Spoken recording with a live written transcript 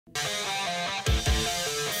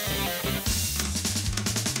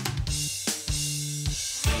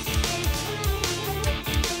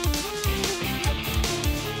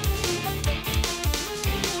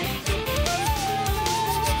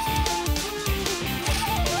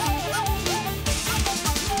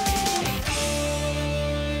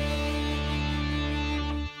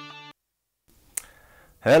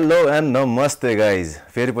Hello and namaste guys.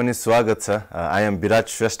 फेरि पनि स्वागत छ. I am Biraj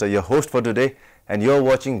Shrestha, your host for today, and you're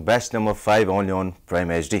watching batch number 5 only on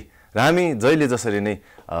PrimeHD. र हामी जहिले जसरी नै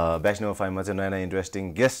batch number 5 मा चाहिँ नयाँ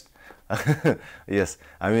इन्ट्रेस्टिङ गेस्ट यस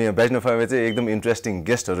हामी batch number 5 मा चाहिँ एकदम इन्ट्रेस्टिङ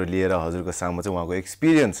गेस्टहरु लिएर हजुरको सामु चाहिँ उहाँको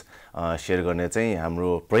एक्सपिरियन्स शेयर गर्ने चाहिँ हाम्रो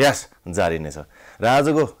प्रयास जारी नै छ. र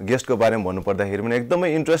आजको गेस्टको बारेमा भन्नु पर्दाखेरि पनि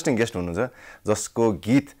एकदमै इन्ट्रेस्टिङ गेस्ट हुनुहुन्छ जसको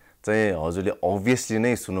गीत चाहिँ हजुरले obviously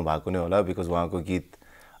नै सुन्नु भएको नै होला बिकज उहाँको गीत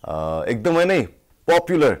एकदमै नै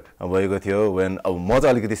पपुलर भएको थियो when अब म चाहिँ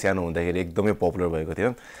अलिकति सानो हुँदाखेरि एकदमै पपुलर भएको थियो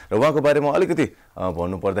र उहाँको बारेमा अलिकति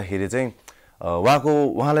भन्नु पर्दाखेरि चाहिँ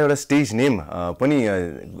उहाँलाई एउटा स्टेज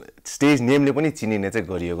नेमले पनि चिनिने चाहिँ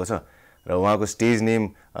गरिएको छ र उहाँको स्टेज नेम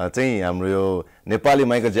चाहिँ हाम्रो यो नेपाली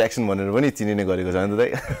माइकल ज्याक्सन भनेर पनि चिनिने गरेको छ नि त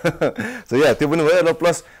सो या त्यो पनि भयो र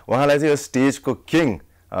प्लस उहाँलाई चाहिँ यो स्टेजको किङ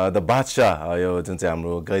द बादशाह यो जुन चाहिँ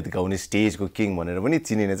हाम्रो गीत गाउने स्टेजको किङ भनेर पनि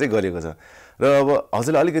चिनिने चाहिँ गरेको छ र अब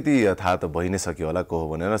हजुरलाई अलिकति थाहा त भइ नै सक्यो होला को हो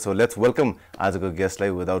भनेर सो लेट्स वेलकम आजको गेस्टलाई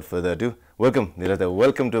विदाउट फर्दर डु वेलकम धीरज दाइ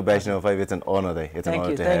welcome to batch number 5 it's an honour दाइ it's an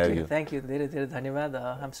honour to have you thank you धेरै धेरै धन्यवाद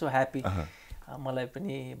आई एम सो ह्यापी मलाई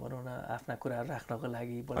पनि भनौं न आफ्ना कुराहरु राख्नको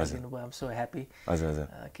लागि बोलाइदिनु भयो आई एम सो ह्यापी हजुर हजुर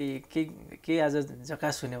के आज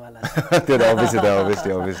जकास हुनेवाला छ त्यो obviously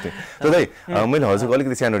त दाइ मैले हजुरको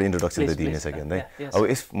अलिकति सानो इन्ट्रोडक्सन त दिनै सके नि दाइ अब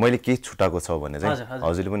यस मैले के छुटाको छ भने चाहिँ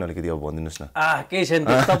हजुरले पनि अलिकति अब भनिदिनुस् न केही छैन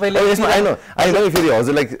तपाईले यसमा आई नो फेरि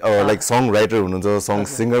हजुर लाइक सङ राइटर हुनुहुन्छ सङ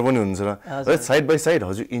सिंगर पनि हुनुहुन्छ र साइड बाइ साइड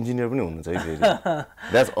हजुर इन्जिनियर पनि हुनुहुन्छ है फेरि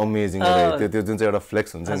द्याट्स अमेजिङ त्यो जुन चाहिँ एउटा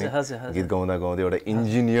फ्लेक्स हुन्छ नि गीत गाउँदा गाउँदै एउटा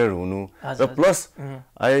इन्जिनियर हुनु र प्लस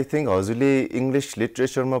आई थिंक हजुरले इंग्लिश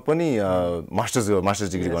लिटरेचरमा पनि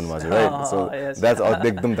मास्टर्स डिग्री गर्नुभएको छ राइट सो द्याट्स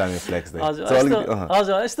एकदम दामी फ्लेक्स दाइ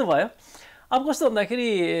हजुर यस्तो भयो अब कस्तो भन्दाखेरि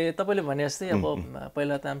तपाईले भने जस्तै अब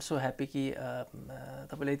पहिला त आम सो ह्यापी कि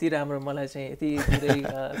तपाईले यति राम्रो मलाई चाहिँ यति धेरै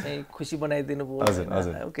चाहिँ खुशी बनाइदिनु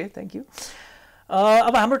भयो ओके थ्यांक यू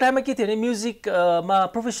अब हाम्रो टाइममा के थियो भने म्युजिकमा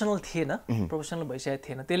प्रोफेसनल थिएन प्रोफेसनल भइसकेको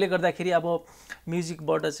थिएन त्यसले गर्दाखेरि अब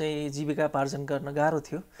म्युजिकबाट चाहिँ जीविका पार्जन गर्न गाह्रो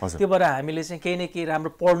थियो त्यो भएर हामीले चाहिँ केही न केही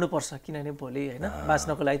राम्रो पढ्नु पर्छ किनभने भोलि हैन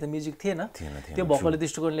बाँच्नको लागि त म्युजिक थिएन त्यो भएकोले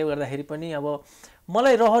दृष्टिकोणले गर्दाखेरि पनि अब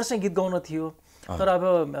मलाई रहर चाहिँ गीत गाउन थियो तर अब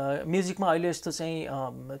म्युजिकमा अहिले यस्तो चाहिँ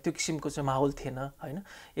त्यो किसिमको चाहिँ माहौल थिएन हैन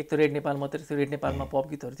एक त रेड नेपाल मात्रै थियो रेड नेपालमा पप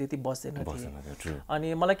गीतहरु त्यति बस्दैन थिए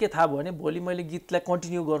अनि मलाई के थाहा भयो भने भोलि मैले गीतलाई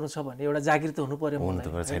कन्टिन्यू गर्नु छ भने एउटा जागृत हुनु पर्यो मलाई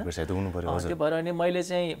त्यो भएर अनि मैले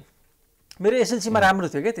चाहिँ मेरो एसएलसी मा राम्रो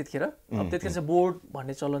थियो के त्यतिखेर अब त्यतिखेर चाहिँ बोर्ड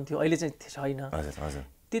भन्ने चलन थियो अहिले चाहिँ छैन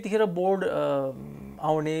त्यतिखेर बोर्ड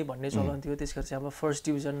आउने भन्ने चलन थियो त्यसखेर चाहिँ अब फर्स्ट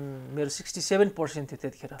डिभिजन मेरो 67% थियो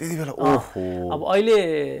त्यतिखेर त्यतिबेला ओहो अब अहिले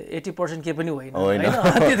 80% के पनि होइन हैन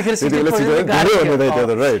त्यतिखेर 60%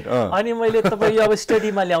 गाह्रो राइट अनि मैले तपाई अब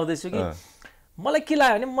स्टडीमा ल्याउँदै छु कि मलाई के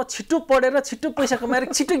लाग्यो भने म छिटो पढेर छिटो पैसा कमाएर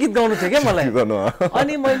छिटो गीत गाउनु थियो के मलाई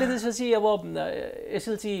अनि मैले त्यसपछि अब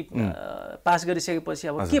एसएलसी पास गरिसकेपछि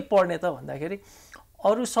अब के पढ्ने त भन्दाखेरि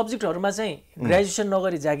अरु सब्जेक्टहरुमा चाहिँ ग्रेजुएसन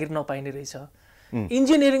नगरी जागिर नपाइने रहेछ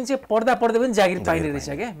इन्जिनियरिङ चाहिँ पढ्दा पनि जागिर पाइने रहेछ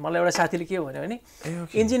के मलाई एउटा साथीले के भन्यो भने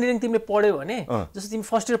इन्जिनियरिङ तिमीले पढ्यौ भने जस्तो तिमी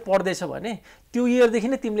फर्स्ट इयर पढ्दैछ भने त्यो इयर देखि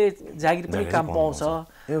नै तिमीले जागिर पनि काम पाउँछ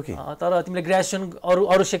तर तिमीले ग्रेजुएसन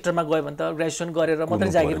अरु सेक्टरमा गयो भने त ग्रेजुएसन गरेर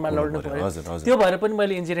मात्रै जागिरमा लड्नु पर्यो त्यो भएर पनि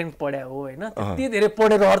मैले इन्जिनियरिङ पढ्या हो हैन त्यति धेरै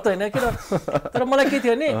पढेर अर्थ हैन के तर मलाई के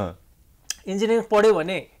थियो भने इन्जिनियरिङ पढ्यो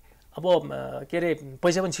भने अब के रे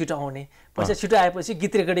पैसा पनि छिटो आउने पैसा छिटो आएपछि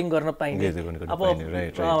गीत रेकर्डिङ गर्न पाइने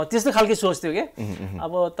अब त्यस्तो खालके सोच थियो के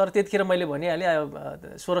अब तर त्यतिखेर मैले भनिहाले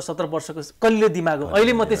 16-17 वर्षको कलिलो दिमाग हो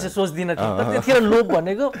अहिले म त्यसै सोच्दिन थिएँ तर त्यतिखेर लोभ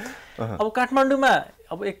भनेको अब काठमाडौँमा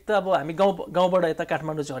अब एक त अब हामी गाउँबाट यता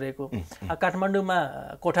काठमाडौँ झरेको काठमाडौँमा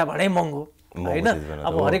कोठा भाडै महँगो हैन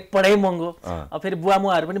अब हरेक पढाइ महँगो अब फेरि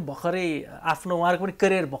बुवामुवाहरु पनि भर्खरै आफ्नो उहाँहरुको पनि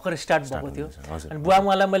करियर भर्खरै स्टार्ट भएको थियो अनि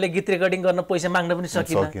बुवामुवालाई मैले गीत रेकर्डिङ गर्न पैसा माग्न पनि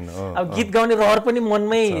सकिन अब गीत गाउने रहर पनि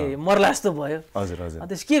मनमै मर्ला जस्तो भयो अनि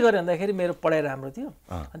त्यस के गरे भन्दाखेरि मेरो पढाइ राम्रो थियो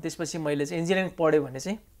अनि त्यसपछि मैले चाहिँ इन्जिनियरिङ पढ्यो भने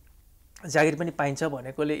चाहिँ जागिर पनि पाइन्छ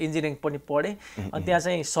भनेकोले इन्जिनियरिङ पनि पढे अनि त्यहाँ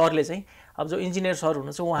चाहिँ सरले चाहिँ अब जो इन्जिनियर सर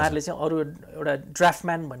हुनुहुन्छ उहाँहरुले चाहिँ अरु एउटा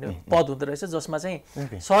ड्राफ्टम्यान भन्ने पद हुँदो रहेछ जसमा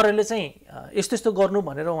चाहिँ सरले चाहिँ यस्तो यस्तो गर्नु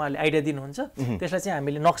भनेर उहाँले आइडिया दिनुहुन्छ त्यसलाई चाहिँ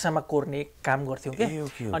हामीले नक्सामा कोर्ने काम गर्थ्यौ के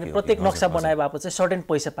अनि प्रत्येक नक्सा बनाए बापत चाहिँ सर्टेन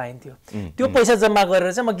पैसा पाइन्थ्यो त्यो पैसा जम्मा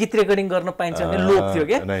गरेर चाहिँ म गीत रेकर्डिङ गर्न पाइन्छ भन्ने लोभ थियो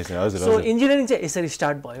के सो इन्जिनियरिङ चाहिँ यसरी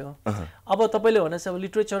स्टार्ट भयो अब तपाईले भन्नुहोस् अब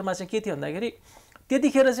लिटरेचरमा चाहिँ के थियो भन्दाखेरि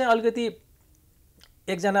त्यतिखेर चाहिँ अलिकति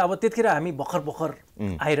एकजना अब त्यतिखेर हामी भर्खर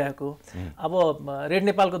आइरहेको अब रेड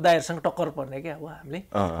नेपालको दायरसँग टक्कर पर्ने क्या अब हामीले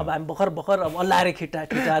अब हामी भर्खर अब अल्लारे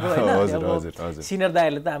खिटाहरू होइन अब सिनियर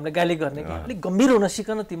दायरले त हामीलाई गाली गर्ने कि अलिक गम्भीर हुन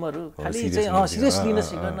सिकन तिमीहरू खालि चाहिँ सिरियस लिन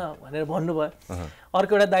सिकन भनेर भन्नुभयो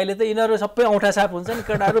अर्को एउटा दाइले त यिनीहरू सबै औँठा साफ हुन्छ नि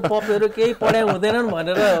केटाहरू पपहरू केही पढाइ हुँदैनन्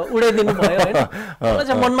भनेर उडाइदिनु भयो होइन मलाई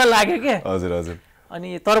चाहिँ मनमा लाग्यो क्या अनि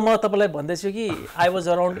तर म तपाईँलाई भन्दैछु कि आई वाज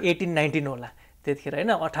अराउन्ड 18-19 होला त्यतिखेर होइन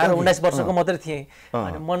 18-19 वर्षको मात्रै थिएँ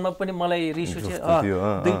अनि मनमा पनि मलाई रिस उठ्यो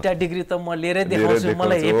 2टा डिग्री त म लिएरै देखाउँछु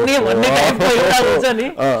मलाई हेप्ने भन्ने टाइपको एउटा हुन्छ नि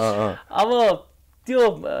अब त्यो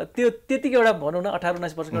त्यतिकै एउटा भनौँ न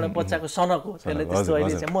 18-19 वर्षको एउटा बच्चाको सनक हो त्यसले त्यस्तो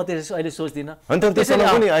अहिले चाहिँ म त्यसो अहिले सोच्दिनँ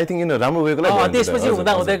त्यसपछि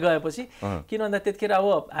हुँदै गएपछि किन भन्दा त्यतिखेर अब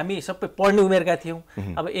हामी सबै पढ्ने उमेरका थियौँ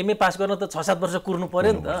अब एमए पास गर्न त 6-7 वर्ष कुर्नु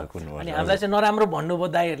पर्यो नि त अनि हामीलाई चाहिँ नराम्रो भन्नुभयो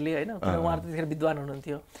दाइहरूले होइन किन उहाँहरू त्यतिखेर विद्वान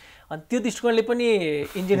हुनुहुन्थ्यो अनि त्यो दृष्टिकोणले पनि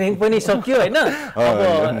इन्जिनियरिङ पनि सक्यो होइन अब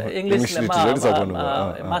इङ्ग्लिसमा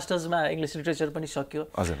मास्टर्समा इङ्ग्लिस लिटरेचर पनि सक्यो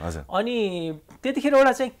अनि त्यतिखेर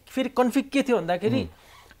एउटा चाहिँ फेरि कन्फ्लिक्ट के थियो भन्दाखेरि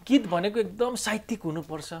गीत भनेको एकदम साहित्यिक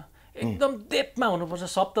हुनुपर्छ एकदम डेप्थमा हुनुपर्छ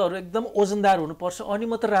शब्दहरू एकदम ओजनदार हुनुपर्छ अनि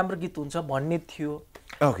मात्र राम्रो गीत हुन्छ भन्ने थियो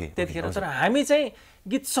त्यतिखेर तर हामी चाहिँ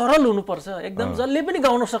गीत सरल हुनुपर्छ एकदम जसले पनि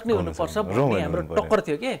गाउन सक्ने हुनुपर्छ भन्ने हाम्रो टक्कर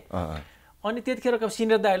थियो के अनि त्यतिखेरको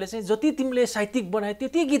सिनियर दाइले चाहिँ जति तिमीले साहित्यिक बनायो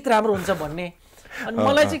त्यति गीत राम्रो हुन्छ भन्ने अनि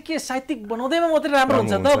मलाई चाहिँ के साहित्यिक बनाउँदैमा मात्रै राम्रो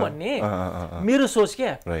हुन्छ त भन्ने मेरो सोच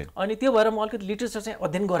क्या अनि त्यो भएर म अलिकति लिटरेचर चाहिँ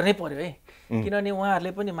अध्ययन गर्नै पर्यो है किनभने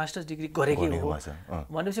उहाँहरूले पनि मास्टर्स डिग्री गरेकै हो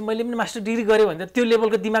भनेपछि मैले पनि मास्टर डिग्री गरेँ भने त त्यो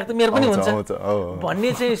लेभलको दिमाग त मेरो पनि हुन्छ भन्ने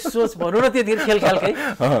चाहिँ सोच भनौँ न त्यतिखेर खेलखालकै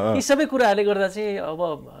यी सबै कुराहरूले गर्दा चाहिँ अब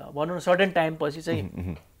भनौँ न सर्टेन टाइम पछि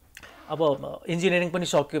चाहिँ अब इन्जिनियरिङ पनि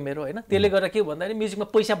सक्यो मेरो होइन त्यसले गर्दा के भन्दाखेरि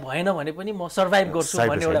म्युजिकमा पैसा भएन भने पनि म सर्भाइभ गर्छु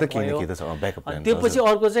भन्ने एउटा भयो त्यो पछि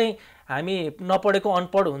अर्को चाहिँ हामी नपढेको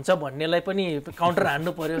अनपढ हुन्छ भन्नेलाई पनि काउन्टर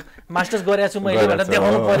हान्नु पर्यो मास्टर्स गरेको छु मैले भनेर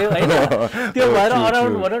देखाउनु पर्यो होइन त्यो भएर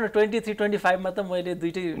अराउन्ड भनौँ न 23-25 मा त मैले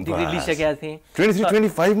 2टै डिग्री लिइसकेको थिएँ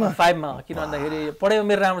 23-25 मा किन भन्दाखेरि पढाइमा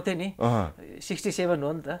मेरो राम्रो थियो नि 67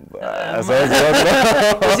 हो नि त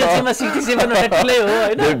 67 ठुलै हो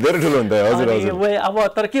होइन अब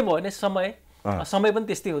तर के भयो भने समय पनि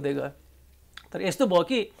त्यस्तै हुँदै गयो तर यस्तो भयो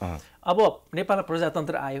कि अब नेपालमा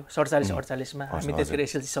प्रजातन्त्र आयो 47-48 मा हामी त्यसरी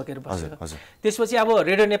एसएलसी सकेर बस्यो त्यसपछि अब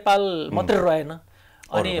रेडियो नेपाल मात्रै रहेन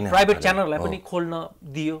अनि प्राइभेट च्यानललाई पनि खोल्न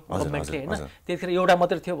दियो गभर्नमेन्टले होइन त्यतिखेर एउटा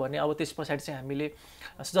मात्रै थियो भने अब त्यस पछाडि चाहिँ हामीले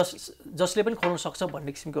जसले पनि खोल्न सक्छ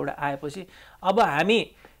भन्ने किसिमको एउटा आएपछि अब हामी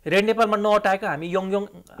रेड नेपालमा नअटाएको हामी यङ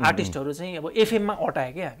आर्टिस्टहरू चाहिँ अब एफएममा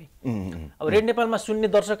अटायो क्या हामी अब रेड नेपालमा सुन्ने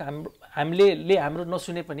दर्शक हामीले हाम्रो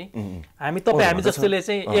नसुने पनि हामी जस्तोले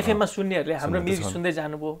चाहिँ एफएममा सुन्नेहरूले हाम्रो म्युजिक सुन्दै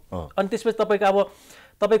जानुभयो अनि त्यसपछि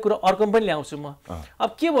तपाईँको कुरा अर्को पनि ल्याउँछु म अब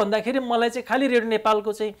के भन्दाखेरि मलाई चाहिँ खालि रेडियो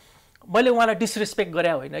नेपालको चाहिँ मैले उहाँलाई डिसरेस्पेक्ट गरे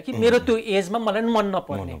होइन कि मेरो त्यो एजमा मलाई मन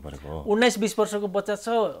नपर्ने 19-20 वर्षको बच्चा छ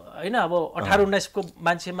होइन अब 18-19 को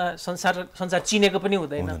मान्छेमा संसार चिनेको पनि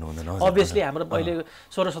हुँदैन अभियसली हाम्रो अहिले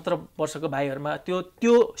 16-17 वर्षको भाइहरूमा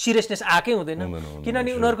त्यो सिरियसनेस आएकै हुँदैन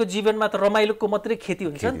किनभने उनीहरूको जीवनमा त रमाइलोको मात्रै खेती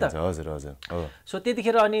हुन्छ नि त सो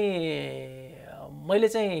त्यतिखेर अनि मैले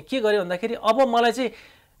चाहिँ के गरेँ भन्दाखेरि अब मलाई चाहिँ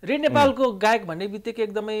रेड नेपालको गायक भन्ने बित्तिकै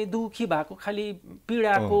एकदमै दुखी भएको खालि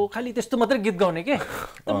पीडाको खालि त्यस्तो मात्रै गीत गाउने के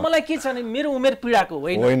त मलाई के छ भने मेरो उमेर पीडाको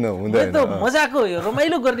होइन त मजाको हो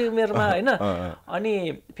रमाइलो गर्ने उमेरमा होइन अनि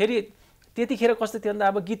फेरि त्यतिखेर कस्तो थियो भन्दा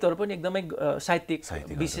अब गीतहरू पनि एकदमै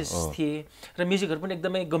साहित्यिक विशेष थिए र म्युजिकहरू पनि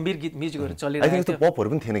एकदमै गम्भीर गीत म्युजिकहरू चलिरहेको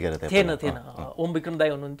थियो थिएन ओम विक्रम दाई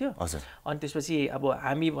हुनुहुन्थ्यो अनि त्यसपछि अब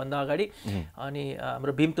हामी भन्दा अगाडि अनि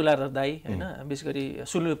हाम्रो भीम तुलाधर दाई होइन विशेष गरी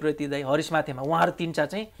सुनिल प्रति दाई हरिश माथेमा उहाँहरू 3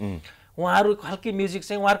 चाहिँ उहाँहरू खालको म्युजिक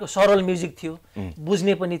चाहिँ उहाँहरूको सरल म्युजिक थियो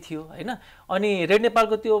बुझ्ने पनि थियो होइन अनि रेड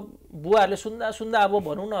नेपालको त्यो बुवाहरूले सुन्दा अब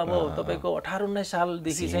भनौँ न अब तपाईँको 18-19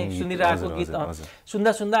 सालदेखि चाहिँ सुनिरहेको गीत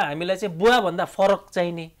सुन्दा हामीलाई चाहिँ बुवाभन्दा फरक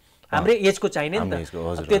चाहिने हाम्रै एजको चाहिने नि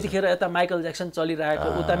त त्यतिखेर यता माइकल ज्याक्सन चलिरहेको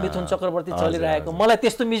उता मिथुन चक्रवर्ती चलिरहेको मलाई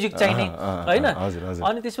त्यस्तो म्युजिक चाहिने होइन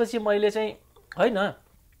अनि त्यसपछि मैले चाहिँ होइन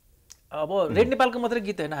अब रेड नेपालको मात्रै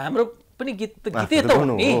गीत होइन हाम्रो पनि गीत गीतै त हो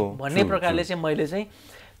नि भन्ने प्रकारले चाहिँ मैले चाहिँ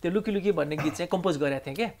त्यो लुकी लुकी भन्ने गीत चाहिँ कम्पोज गरेको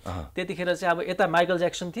थिएँ क्या त्यतिखेर चाहिँ अब यता माइकल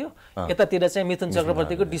ज्याक्सन थियो यतातिर चाहिँ मिथुन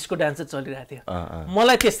चक्रवर्तीको डिस्को डान्स चलिरहेको थियो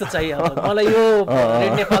मलाई त्यस्तो चाहियो अब मलाई यो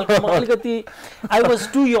रेड नेपालको अलिकति आई वाज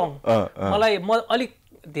टु यङ म अलिक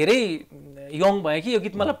धेरै यङ भएँ कि यो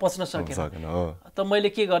गीत मलाई पच्न सकेन त मैले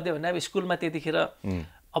के गर्दै भने अब स्कुलमा त्यतिखेर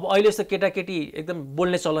अब अहिले जस्तो केटाकेटी एकदम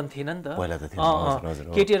बोल्ने चलन थिएन नि त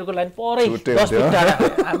केटीहरूको लाइन परै 10 फिट टाढा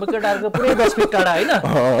हाम्रो केटाहरूको पुरै 10 फिट टाढा होइन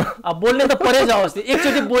अब बोल्ने त परै जाओस् थियो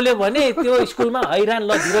एकचोटि बोल्यो भने त्यो स्कुलमा हैरान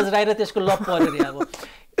ल धीरज राई र त्यसको लभ पर्यो रे अब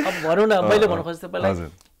भनौँ न मैले भन्नु खोजेँ तपाईँलाई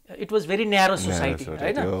it was very narrow society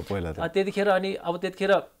होइन त्यतिखेर अनि अब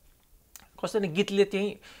त्यतिखेर कस्तो नि गीतले चाहिँ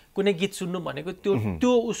कुनै गीत सुन्नु भनेको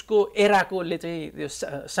त्यो उसको एराकोले चाहिँ त्यो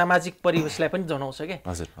सामाजिक परिवेशलाई पनि जनाउँछ क्या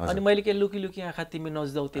अनि मैले के लुकी लुकी आँखा तिमी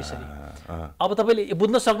नज्दाउ त्यसरी अब तपाईँले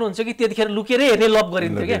बुझ्न सक्नुहुन्छ कि त्यतिखेर लुकेरै हेर्ने लभ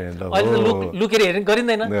गरिन्थ्यो क्या अहिले त लुकेर हेर्ने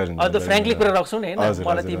गरिँदैन अहिले त फ्रेङ्कली कुरा राख्छौँ नि होइन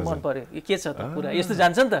मलाई तिमी मन पर्यो के छ त कुरा यस्तो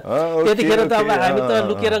जान्छ नि त त्यतिखेर त अब हामी त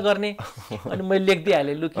लुकेर गर्ने अनि मैले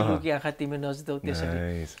लेखिदिइहालेँ लुकी लुकी आँखा तिमी नज्दाउ त्यसरी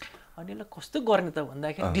अनि यसलाई कस्तो गर्ने त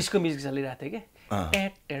भन्दाखेरि डिस्को म्युजिक चलिरहेको थियो क्या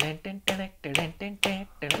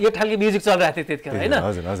यो खालको म्युजिक चलिरहेको थियो त्यतिखेर होइन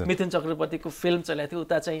मिथुन चक्रवर्तीको फिल्म चलेको थियो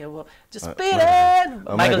उता चाहिँ अब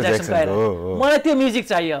माइकल ज्याक्सन आएर मलाई त्यो म्युजिक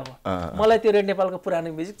चाहियो अब मलाई त्यो रेड नेपालको पुरानो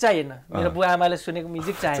म्युजिक चाहिएन मेरो बुवा आमाले सुनेको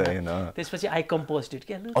म्युजिक चाहिएन त्यसपछि आई कम्पोज इट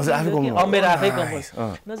क्या मेरो आफै कम्पोज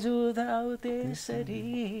नजुदाउ त्यसरी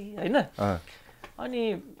होइन अनि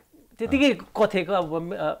त्यतिकै कथेको अब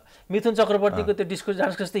मिथुन चक्रवर्तीको त्यो डिस्को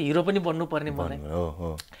डान्सको जस्तै हिरो पनि बन्नुपर्ने मलाई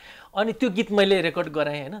अनि त्यो गीत मैले रेकर्ड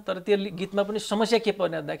गराएँ होइन तर त्यो गीतमा पनि समस्या के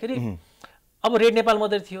पर्ने भन्दाखेरि अब रेड नेपाल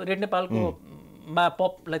मात्रै थियो रेड नेपालको मा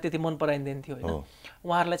पपलाई त्यति मन पराइँदैन थियो होइन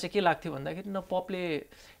उहाँहरूलाई चाहिँ के लाग्थ्यो भन्दाखेरि न पपले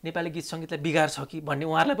नेपाली गीत सङ्गीतलाई बिगार्छ कि भन्ने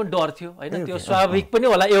उहाँहरूलाई पनि डर थियो होइन त्यो स्वाभाविक पनि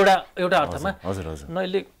होला एउटा अर्थमा न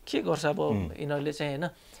यसले के गर्छ अब यिनीहरूले चाहिँ होइन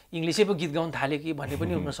इङ्ग्लिसै पो गीत गाउन थाल्यो कि भन्ने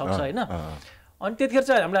पनि हुनसक्छ होइन अनि त्यतिखेर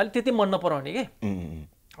चाहिँ हामीलाई अलिक त्यति मन नपराउने कि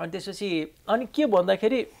अनि त्यसपछि अनि के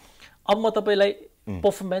भन्दाखेरि अब म तपाईँलाई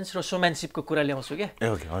पर्फर्मेन्स र सोम्यानसिपको कुरा ल्याउँछु क्या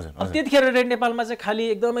अब त्यतिखेर रेड नेपालमा चाहिँ खालि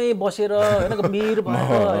एकदमै बसेर होइन मिर भएर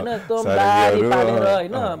होइन एकदम दारी पालेर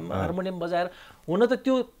होइन हार्मोनियम बजाएर हुन त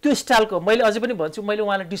त्यो स्टाइलको मैले अझै पनि भन्छु मैले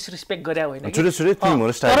उहाँलाई डिसरेस्पेक्ट गरे होइन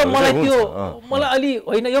तर मलाई अलि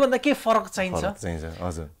होइन योभन्दा के फरक चाहिन्छ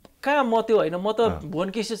कहाँ म त्यो होइन म त भुवन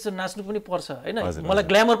केसी जस्तो नाच्नु पनि पर्छ होइन मलाई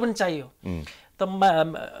ग्ल्यामर पनि चाहियो त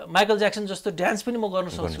माइकल ज्याक्सन जस्तो डान्स पनि म गर्न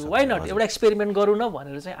सक्छु वाइ नट एउटा एक्सपेरिमेन्ट गरौँ न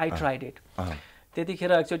भनेर चाहिँ आई ट्राइड इट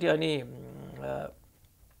त्यतिखेर एकचोटि अनि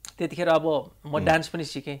त्यतिखेर अब म डान्स पनि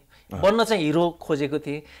सिकेँ बन्न चाहिँ हिरो खोजेको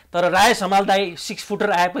थिएँ तर राय समाल दाई 6 फुटर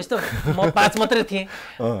आएपछि त म 5 मात्रै थिएँ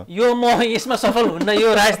यो म यसमा सफल हुन्न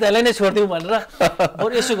यो राजेश दाईलाई नै छोडिदिउँ भनेर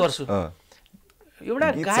बरु यसो गर्छु एउटा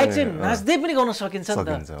गायक चाहिँ नाच्दै पनि गाउन सकिन्छ नि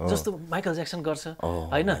त जस्तो माइकल ज्याक्सन गर्छ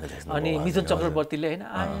होइन अनि मिथुन चक्रवर्तीले होइन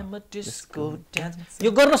I am a disco dance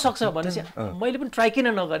यो गर्न सक्छ भने चाहिँ मैले पनि ट्राई किन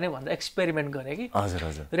नगर्ने भनेर एक्सपेरिमेन्ट गरेँ कि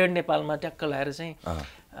रेड नेपालमा ट्याक्क लाएर चाहिँ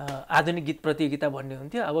आधुनिक गीत प्रतियोगिता भन्ने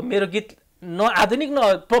हुन्थ्यो अब मेरो गीत न आधुनिक न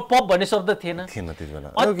पप भन्ने शब्द थिएन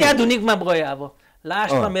अत्याधुनिकमा गयो अब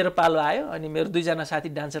लास्टमा मेरो पालो आयो अनि मेरो 2 जना साथी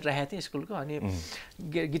डान्सर राखेको थिएँ स्कुलको अनि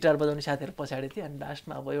गिटार बजाउने साथीहरू पछाडि थिए अनि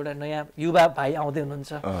लास्टमा अब एउटा नयाँ युवा भाइ आउँदै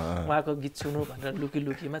हुनुहुन्छ उहाँको गीत सुन्नु भनेर लुकी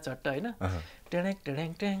लुकीमा चट्ट होइन टेडेङ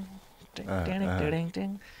टेडेङ टेङ टेडेङ टेडेङ टेङ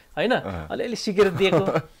होइन अलिअलि सिकेर दिएको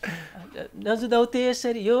नजुदाउ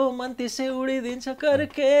त्यसरी यो मन त्यसै उडिदिन्छ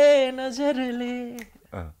करके नजरले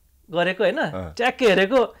गरेको होइन ट्याक्कै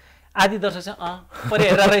हेरेको आदि दर्शक चाहिँ परे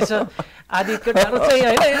हेरेर रहेछ आदि केटाहरू चाहिँ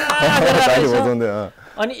होइन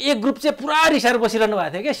अनि एक ग्रुप चाहिँ पुरा रिसाएर बसिरहनु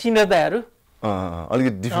भएको थियो क्या सिनियर दाईहरू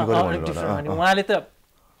अनि उहाँले त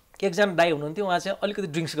एकजना दाई हुनुहुन्थ्यो उहाँ चाहिँ अलिकति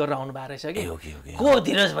ड्रिङ्क्स गरेर आउनु भएको रहेछ कि को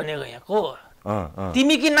धीरज भनेको यहाँ को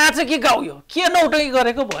तिमी कि नाच कि गाउ यो के नौटकी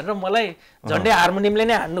गरेको भनेर मलाई झन्डै हार्मोनियमले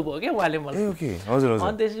नै हान्नु भयो क्या उहाँले मलाई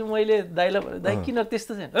अनि त्यसपछि मैले दाईलाई दाई किन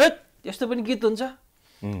त्यस्तो छैन ए यस्तो पनि गीत हुन्छ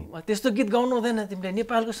त्यस्तो गीत गाउनु हुँदैन तिमीले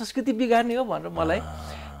नेपालको संस्कृति बिगार्ने हो भनेर मलाई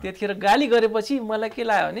त्यतिखेर गाली गरेपछि मलाई के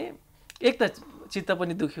लाग्यो भने एक त चित्त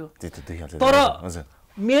पनि दुख्यो तर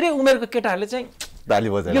मेरै उमेरको केटाहरूले चाहिँ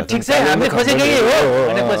यो ठिक छ हामीले खोजेकै हो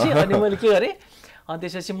भनेपछि अनि मैले के गरेँ अनि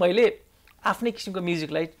त्यसपछि मैले आफ्नै किसिमको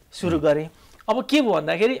म्युजिकलाई सुरु गरेँ अब के भयो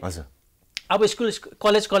भन्दाखेरि अब स्कुल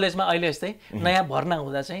कलेजमा अहिले जस्तै नयाँ भर्ना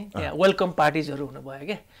हुँदा चाहिँ त्यहाँ वेलकम पार्टिजहरू हुनुभयो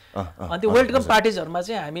क्या अनि त्यो वेलकम पार्टिजहरूमा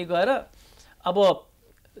चाहिँ हामी गएर अब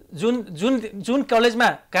जुन कलेजमा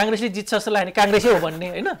काङ्ग्रेसले जित्छ जस्तो लाग्यो भने काङ्ग्रेसै हो भन्ने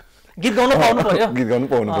होइन गीत गाउनु पाउनु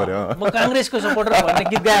पर्यो म काङ्ग्रेसको सपोर्टर भन्ने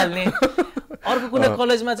गीत गाइहाल्ने अर्को कुनै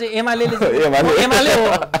कलेजमा चाहिँ एमाले हो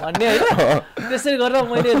भन्ने होइन त्यसरी गरेर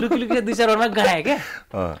मैले लुकी लुकी 2-4 वरमा गाएँ क्या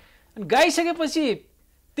गाइसकेपछि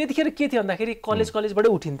त्यतिखेर के थियो भन्दाखेरि कलेजबाटै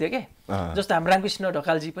उठिन्थ्यो क्या जस्तो हाम्रो रामकृष्ण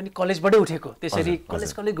ढकालजी पनि कलेजबाटै उठेको त्यसरी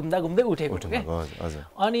कलेज घुम्दा घुम्दै उठेको क्या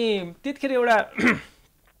अनि त्यतिखेर एउटा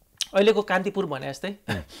अहिलेको कान्तिपुर भने जस्तै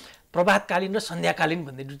प्रभातकालीन र सन्ध्याकालीन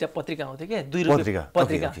भन्ने 2टा पत्रिका आउँथ्यो क्या 2 रुपियाँ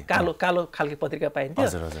पत्रिका कालो खालको पत्रिका पाइन्थ्यो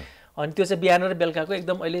अनि त्यो चाहिँ बिहान र बेलुकाको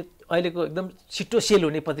एकदम अहिलेको एकदम छिटो सेल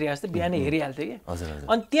हुने पत्रिका जस्तै बिहानै हेरिहाल्थ्यो कि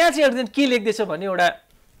अनि त्यहाँ चाहिँ एक दिन के लेख्दैछ भने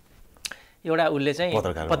एउटा उसले चाहिँ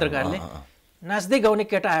पत्रकारले नाच्दै गाउने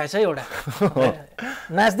केटा आएछ एउटा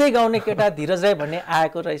नाच्दै गाउने केटा धीरज राई भन्ने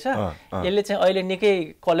आएको रहेछ यसले चाहिँ अहिले निकै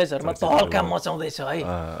कलेजहरुमा तहल्का मचाउँदैछ है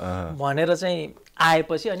भनेर चाहिँ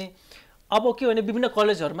आएपछि अनि अब के भने विभिन्न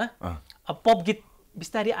कलेजहरुमा पप गीत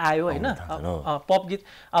बिस्तारै आयो हैन पप गीत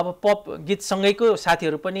अब पप गीत सँगैको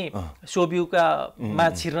साथीहरु पनि सोब्युका मा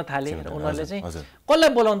छिर्न थाले उनीहरुले चाहिँ कसलाई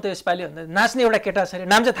बोलाउन त यसपाली भन्दा नाच्ने एउटा केटा छ रे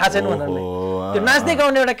नाम चाहिँ थाहा छैन उनीहरुले त्यो नाच्दै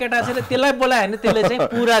गाउने एउटा केटा छ रे त्यसलाई बोलायो भने त्यसले चाहिँ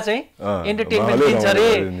पुरा चाहिँ एन्टरटेनमेन्ट दिन्छ रे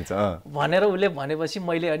भनेर उले भनेपछि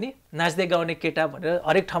मैले अनि नाच्दै गाउने केटा भनेर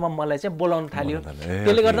हरेक ठाउँमा मलाई चाहिँ बोलाउन थाल्यो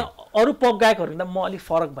त्यसले गर्दा अरु पप गायकहरु भन्दा म अलि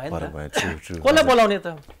फरक भए नि त कसलाई बोलाउने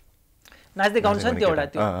त नाच्दै गाउनु छ नि त्यो एउटा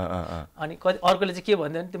त्यो अनि अर्कोले चाहिँ के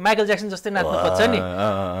भन्दै भने त्यो माइकल ज्याक्सन जस्तै नाच्नु खोज्छ नि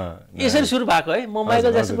यसरी सुरु भएको है म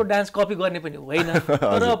माइकल ज्याक्सनको डान्स कपी गर्ने पनि होइन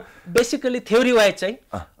तर बेसिकली थ्योरी वाइज चाहिँ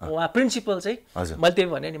उहाँ प्रिन्सिपल चाहिँ मैले त्यही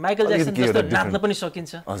भने नि माइकल ज्याक्सन जस्तो नाच्न पनि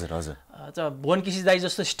सकिन्छ भुवन किसी दाई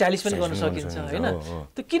जस्तो स्टाइलिस पनि गर्न सकिन्छ हैन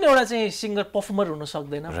त्यो किन एउटा चाहिँ सिङ्गर परफर्मर हुन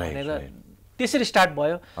सक्दैन भनेर त्यसरी स्टार्ट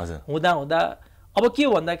भयो हुँदा हुँदा अब के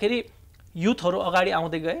भन्दाखेरि युथहरु अगाडि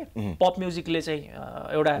आउँदै गए पप म्युजिकले चाहिँ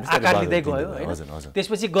एउटा आकार लिँदै गयो हैन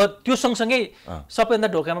त्यसपछि त्यो सँगसँगै सबैभन्दा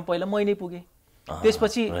ढोकामा पहिला मै नै पुगे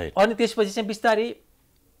त्यसपछि अनि त्यसपछि चाहिँ बिस्तारै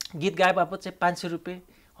गीत गाए बापत चाहिँ 500 रुपैयाँ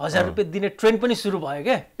 1000 रुपैयाँ दिने ट्रेन्ड पनि सुरु भयो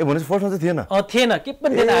के ए भनेपछि फर्स्टमा चाहिँ थिएन थिएन के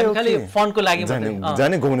पनि थिएन हामी खाली फन्डको लागि मात्रै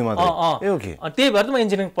जाने गाउने मात्रै ए ओके अनि त्यही भएर त म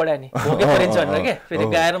इन्जिनियरिङ पढाए नि भोगे परिन्छ भनेर के फेरि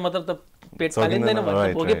गाएर मात्र त पेट पालिँदैन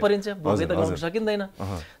भनेर भोगे परिन्छ भोगे त गाउन सकिँदैन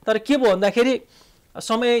तर के भयो भन्दाखेरि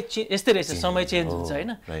समय यस्तै रहेछ समय चेन्ज हुन्छ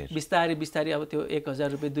हैन बिस्तारै बिस्तारै अब त्यो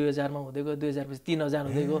 1000 रुपैयाँ 2000 मा हुँदै गयो 2000 पछि 3000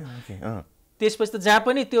 हुँदै गयो त्यसपछि त जहाँ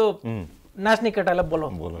पनि त्यो नाच्ने केटालाई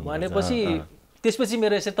बोलाउँ भनेपछि त्यसपछि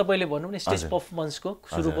मेरो यसरी तपाईले भन्नु भने स्टेज परफर्मेन्सको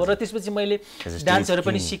सुरु भयो र त्यसपछि मैले डान्सहरु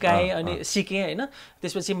पनि सिकाएँ अनि सिकेँ हैन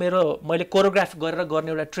त्यसपछि मैले कोरियोग्राफ गरेर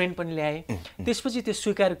गर्ने एउटा ट्रेन पनि ल्याएँ त्यसपछि त्यो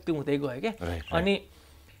स्वीकार्यता हुँदै गयो के अनि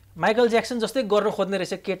माइकल ज्याक्सन जस्तै गर्न खोज्ने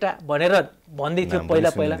रहेछ केटा भनेर भन्दै थियो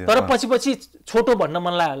पहिला तर पछि छोटो भन्न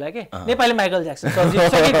मन लाग्यो होला के नेपाली माइकल ज्याक्सन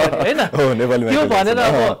हैन त्यो भनेर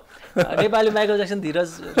अब नेपाली माइकल ज्याक्सन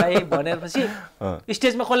धीरज राई भनेर पछि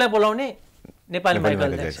स्टेजमा कसलाई बोलाउने नेपाली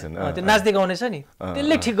माइकल ज्याक्सन त्यो नाच्दै गाउने छ नि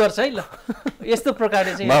त्यसले ठीक गर्छ है ल यस्तो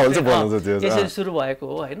प्रकारले चाहिँ यसरी सुरु भएको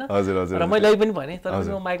हो हैन र मैले अहिले पनि भने तर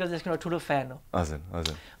म माइकल ज्याक्सनको ठुलो फ्यान हो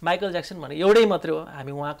हजुर माइकल ज्याक्सन भने एउटै मात्रै हो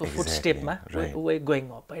हामी उहाँको फुट स्टेपमा वे गोइङ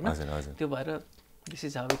अप हैन त्यो भएर this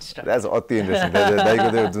is how it start that's अति इन्ट्रेस्टिङ दाइको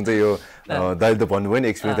त्यो जुन चाहिँ यो दाइले त भन्नुभयो नि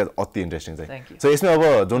एक्सपिरियन्स द्याट्स अति इन्ट्रेस्टिङ चाहिँ सो यसमा अब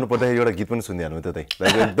जोड्नु पर्दाखेरि एउटा गीत पनि सुनिहाल्नु त दाइको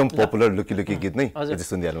एकदम पपुलर लुकी लुकी गीत नै चाहिँ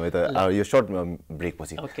सुनिहाल्नु है त यो सर्ट ब्रेक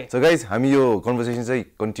पछि सो गाइज हामी यो कन्भर्सेसन चाहिँ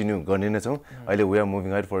कन्टिन्यू गर्ने नै छौँ अहिले we are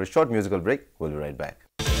moving out for a short musical brake will be right back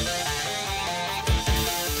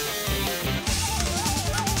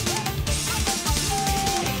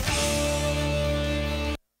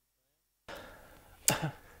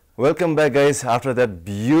welcome back guys after that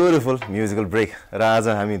beautiful musical brake र आज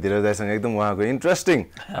हामी धीरज दाइसँग एकदम उहाँको इन्ट्रेस्टिङ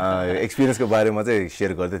एक्सपिरियन्सको बारेमा चाहिँ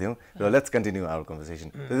सेयर गर्दै थियौँ र लेट्स कन्टिन्यू आवर कन्भर्सेसन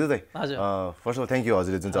त्यही दाइ first of all thank you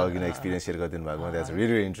हजुरले जुन चाहिँ अघि एक्सपिरियन्स सेयर गरिदिनु भएको that's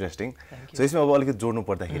really really interesting so यसमा अब अलिकति जोड्नु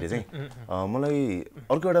पर्दाखेरि चाहिँ मलाई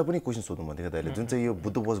अर्को एउटा पनि क्वेसन सोध्नु मन थियो दाइले जुन चाहिँ यो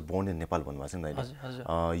Buddha was born in Nepal भन्नुभएको छ नि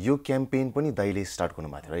दाइले यो क्याम्पेन पनि दाइले स्टार्ट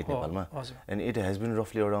गर्नुभएको थियो राइट नेपालमा एन्ड इट हेज बिन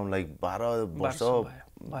रफली अराउन्ड लाइक 12 वर्ष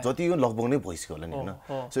जति यो लगभग नै भइसक्यो होला नि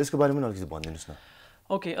हैन सो यसको बारेमा अलिकति भनिदिनुस् न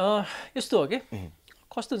ओके यस्तो हो के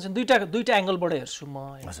कस्तो हुन्छ दुईटा एंगलबाट हेर्छु म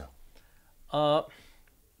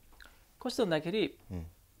कस्तो भन्दाखेरि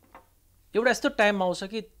एउटा यस्तो टाइम आउँछ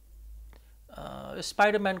कि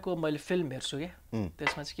स्पाइडरम्यानको मैले फिल्म हेर्छु के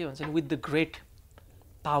त्यसमा चाहिँ के भन्छ नि with the great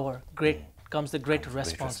power great comes the great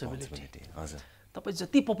responsibility हजुर तपाई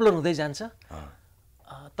जति पपुलर हुँदै जान्छ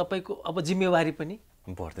तपाईको अब जिम्मेवारी पनि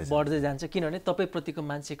बढ्दै जान्छ किनभने तपाईप्रतिको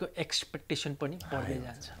मान्छेको एक्सपेक्टेसन पनि बढ्दै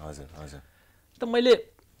जान्छ हजुर हजुर त मैले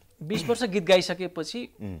 20 वर्ष गीत गाइसकेपछि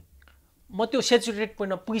म त्यो सेचुरेटेड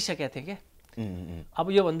पोइन्टमा पुगिसकेको थिएँ के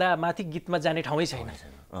अब यो भन्दा माथि गीतमा जाने ठाउँै छैन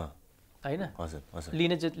हैन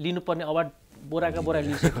लिनुपर्ने अवार्ड बोराका बोरा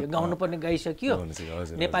लिइसक्यो गाउनुपर्ने गाइसक्यो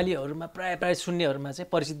नेपालीहरुमा प्राय सुन्नेहरुमा चाहिँ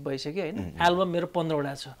परिचित भइसक्यो हैन एल्बम मेरो 15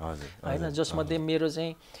 वटा छ हैन जसमध्ये मेरो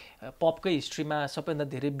चाहिँ पपकै हिस्ट्रीमा सबैभन्दा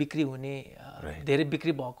धेरै बिक्री हुने धेरै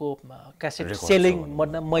बिक्री भएको क्यासेट सेलिङ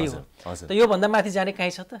मै हो त यो भन्दा माथि जाने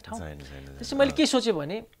कहीँ छ त ठाउँ त्यसै मैले के सोचे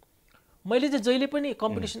भने मैले चाहिँ जहिले पनि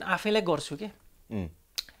कम्पिटिसन आफैलाई गर्छु के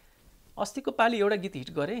अस्तिको पाली एउटा गीत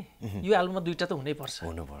हिट गरे यो एल्बममा दुईटा त हुनै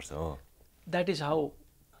पर्छ हो that is how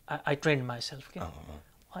I trend myself के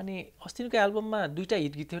अनि अस्तिको एल्बममा दुईटा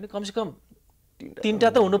हिट गीत थियो भने कम से कम तीनटा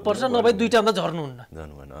त हुनु पर्छ नभए दुईटा भन्दा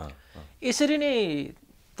झर्नुहुन्न यसरी नै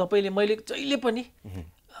तपाईले मैले जहिले पनि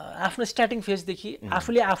आफ्नो स्टार्टिङ फेजदेखि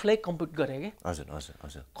आफूले आफूलाई कम्पिट गरेँ कि हजुर हजुर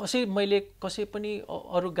हजुर कसै पनि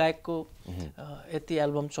अरू गायकको यति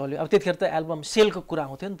एल्बम चल्यो अब त्यतिखेर त एल्बम सेलको कुरा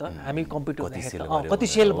आउँथ्यो नि त हामी कम्पिट गर्दाखेरि कति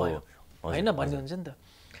सेल भयो होइन भन्ने हुन्छ नि त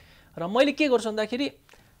र मैले के गर्छु भन्दाखेरि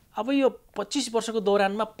अब यो 25 वर्षको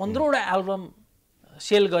दौरानमा 15वटा एल्बम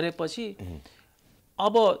सेल गरेपछि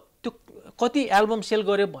अब त्यो कति एल्बम सेल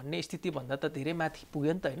गर्यो भन्ने स्थिति भन्दा त धेरै माथि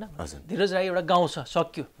पुग्यो नि त होइन धीरज राई एउटा गाउँ छ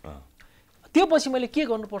सक्यो त्यो पछि मैले के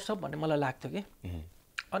गर्नुपर्छ भन्ने मलाई लाग्थ्यो कि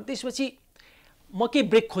अनि त्यसपछि म केही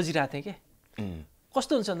ब्रेक खोजिरहेको थिएँ कि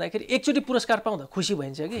कस्तो हुन्छ भन्दाखेरि एकचोटि पुरस्कार पाउँदा खुसी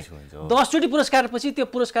भइन्छ कि 10 चोटि पुरस्कार पछि त्यो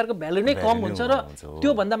पुरस्कारको भ्यालु नै कम हुन्छ र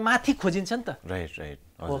त्योभन्दा माथि खोजिन्छ नि त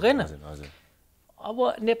हो होइन अब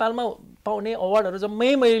नेपालमा पाउने अवार्डहरू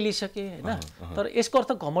जम्मै मैले लिइसकेँ होइन तर यसको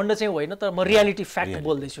अर्थ घमण्ड चाहिँ होइन तर म रियालिटी फ्याक्ट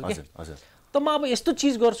बोल्दैछु कि त म अब यस्तो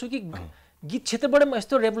चिज गर्छु कि गीत क्षेत्रबाट म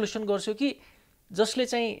यस्तो रेभोल्युसन गर्छु कि जसले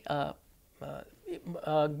चाहिँ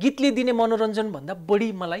गीतले दिने मनोरञ्जन भन्दा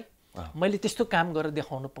बढी मैले त्यस्तो काम गरेर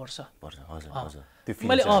देखाउनु पर्छ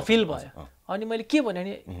मैले फिल भयो अनि मैले के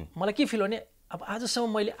भने मलाई के फिल भने अब आजसम्म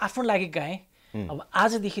मैले आफ्नो लागि गाएँ अब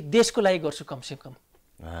आजदेखि देशको लागि गर्छु कमसे कम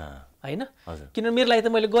होइन किनभने मेरो लागि त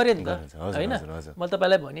मैले गरेँ नि त होइन मैले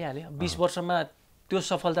तपाईँलाई भनिहालेँ 20 वर्षमा त्यो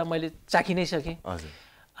सफलता मैले चाखि नै सकेँ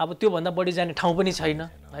अब त्योभन्दा बढी जाने ठाउँ पनि छैन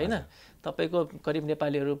होइन तपाईँको करिब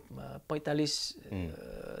नेपालीहरू 45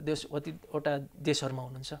 वटा देशहरूमा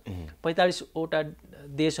हुनुहुन्छ 45 वटा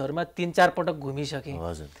देशहरूमा 3-4 पटक घुमिसकेँ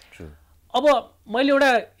अब मैले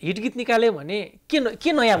एउटा हिट गीत निकालेँ भने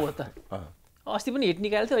के नयाँ भयो त अस्ति पनि हिट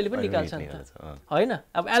निकालेको थियो अहिले पनि निकाल्छ नि त होइन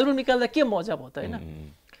अब एल्बम निकाल्दा के मजा भयो त होइन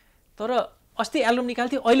तर अस्ति एल्बम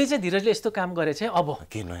निकाल्थ्यो अहिले चाहिँ धीरजले यस्तो काम गरेछ अब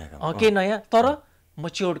के नयाँ तर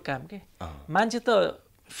मच्योर्ड काम के मान्छे त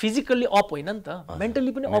फिजिकल्ली अप होइन नि त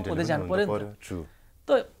मेन्टली पनि अप हुँदै जानु पर्यो नि त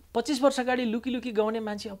 25 वर्ष अगाडि लुकी गाउने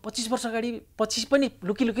मान्छे अब 25 वर्ष अगाडि पछि पनि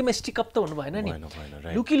लुकीमा स्टिक अप त हुनु भएन नि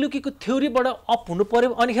लुकीको थ्योरीबाट अप हुनु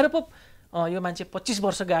पर्यो अनिखेर पो यो मान्छे 25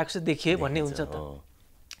 वर्ष गाएको चाहिँ देखिए भन्ने हुन्छ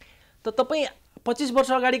त तपाईँ 25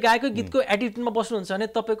 वर्ष अगाडि गाएको गीतको एटिट्युडमा बस्नुहुन्छ भने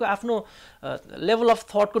तपाईँको आफ्नो लेभल अफ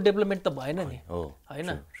थटको डेभलपमेन्ट त भएन नि होइन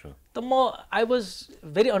त म आई वाज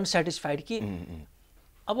भेरी अनसेटिस्फाइड कि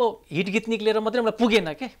अब हिट गीत निक्लेर मात्रै मलाई पुगेन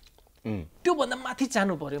के त्योभन्दा माथि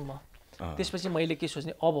जानु पर्यो म त्यसपछि मैले के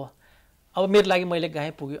सोच्ने अब मेरो लागि मैले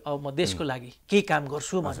गाएँ पुग्यो अब म देशको लागि केही काम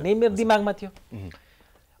गर्छु भन्ने मेरो दिमागमा थियो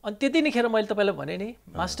अनि त्यति नै खेर मैले तपाईँलाई भने नि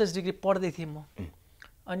मास्टर्स डिग्री पढ्दै थिएँ म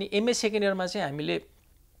अनि एमए सेकेन्ड इयरमा चाहिँ हामीले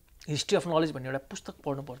हिस्ट्री अफ नलेज भन्ने एउटा पुस्तक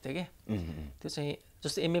पढ्नु पर्थ्यो क्या त्यो चाहिँ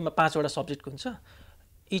जस्तो एमएमा 5वटा सब्जेक्टको हुन्छ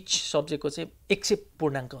इच सब्जेक्टको चाहिँ 100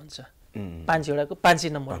 पूर्णाङ्क हुन्छ 5 एउटाको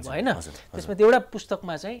 500 नम्बर भयो होइन त्यसमा त्यो एउटा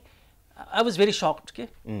पुस्तकमा चाहिँ आई वाज भेरी सक्ड के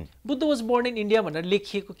Buddha was born in India भनेर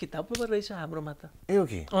लेखिएको किताब पो रहेछ हाम्रोमा त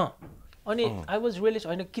अनि आई वाज रियली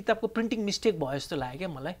होइन किताबको प्रिन्टिङ मिस्टेक भयो जस्तो लाग्यो क्या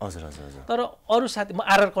मलाई तर अरू साथी म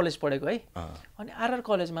आरआर कलेज पढेको है अनि आरआर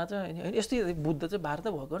कलेजमा चाहिँ यस्तै बुद्ध चाहिँ भारत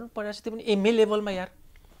भएको पढाएको त्यो पनि एमए लेभलमा यार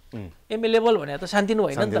एमए लेभल भने त शान्तिनु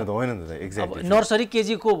होइन नि त अब नर्सरी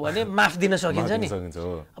केजीको भने माफ दिन सकिन्छ नि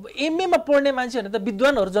अब एमएमा पढ्ने मान्छे भने त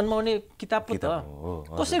विद्वानहरू जन्माउने किताब पो त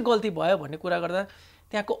कसै गल्ती भयो भन्ने कुरा गर्दा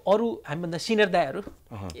त्यहाँको अरू हामीभन्दा सिनियर दाइहरू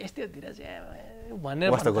यस्तै धीरज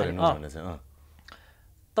भनेर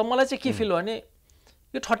त मलाई चाहिँ के फिल भयो भने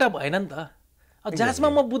यो ठट्टा भएन नि त अब जाँचमा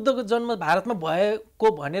म बुद्धको जन्म भारतमा भएको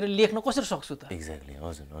भनेर लेख्न कसरी सक्छु त एक्ज्याक्टली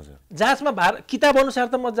हजुर हजुर जाँचमा किताब अनुसार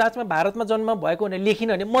त म जाँचमा भारतमा जन्म भएको भनेर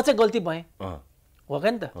लेखिनँ भने म चाहिँ गल्ती भएँ हो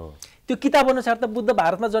क्या नि त त्यो किताब अनुसार त बुद्ध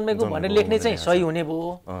भारतमा जन्मेको भनेर लेख्ने चाहिँ सही हुने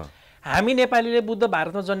भयो हामी नेपालीले बुद्ध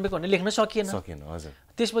भारतमा जन्मेको भनेर लेख्न सकिएन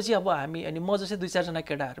त्यसपछि अब हामी अनि म जस्तै 2-4 जना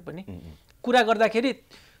केटाहरू पनि कुरा गर्दाखेरि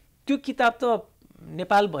त्यो किताब त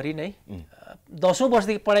नेपालभरि नै 10औं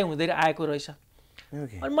वर्षदेखि पढाइ हुँदै आएको रहेछ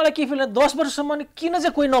अनि मलाई के फिल 10 वर्षसम्म किन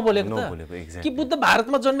चाहिँ कोही नबोलेको त कि बुद्ध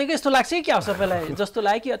भारतमा जन्मेको यस्तो लाग्छ कि क्या हो सबैलाई जस्तो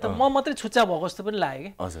लाग्यो कि अथवा म मात्रै छुच्चा भएको जस्तो पनि लाग्यो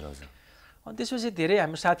कि हजुर हजुर अनि त्यसपछि धेरै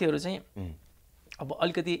हाम्रो साथीहरू चाहिँ अब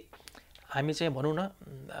अलिकति हामी चाहिँ भनौँ न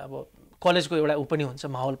अब कलेजको एउटा ऊ पनि हुन्छ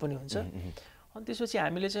माहौल पनि हुन्छ अनि त्यसपछि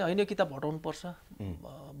हामीले चाहिँ होइन किताब हटाउनु पर्छ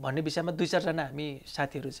भन्ने विषयमा 2-4 जना हामी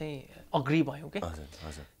साथीहरू चाहिँ अग्री भयौँ के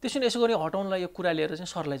त्यसो यसो गरी हटाउनलाई यो कुरा लिएर चाहिँ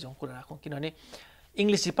सरलाई जाउँ कुरा राखौँ किनभने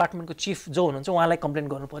इङ्ग्लिस डिपार्टमेन्टको चिफ जो हुनुहुन्छ उहाँलाई कम्प्लेन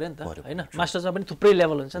गर्नु पर्यो नि त होइन मास्टर्समा पनि थुप्रै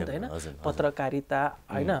लेभल हुन्छ नि त होइन पत्रकारिता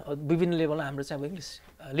होइन विभिन्न लेभलमा हाम्रो चाहिँ अब इङ्ग्लिस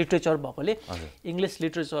लिटरेचर भएकोले इङ्ग्लिस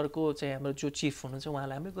लिटरेचरको चाहिँ हाम्रो जो चिफ हुनुहुन्छ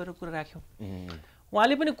उहाँलाई हामीले गएर कुरा राख्यौँ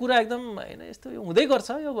उहाँले पनि कुरा एकदम होइन यस्तो हुँदै गर्छ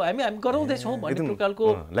यो हामी गराउँदैछौँ भन्ने प्रकारको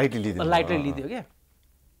लाइटली लिदियो क्या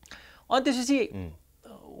अनि त्यसपछि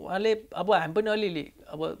उहाँले अब हामी पनि अलिअलि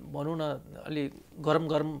अब भनौँ न अलि गरम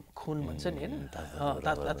खुन भन्छ नि होइन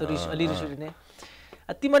तातो रिस अलि रिस उठ्ने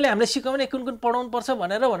तिमीहरूले हामीलाई सिकाउने कुन पढाउनु पर्छ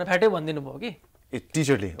भनेर फ्याटै भनिदिनु भयो कि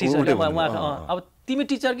टिचरले अब तिमी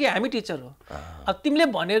टिचर कि हामी टिचर हो अब तिमीले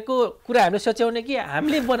भनेको कुरा हामीले सच्याउने कि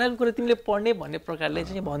हामीले बनाएको कुरा तिमीले पढ्ने भन्ने प्रकारले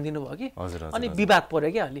चाहिँ भनिदिनु भयो कि अनि विवाद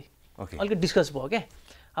पर्यो क्या अलिकति डिस्कस भयो क्या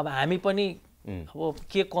अब हामी पनि अब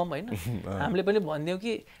के कम होइन हामीले पनि भनिदियौँ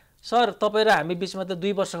कि सर तपाईँ र हामी बिचमा त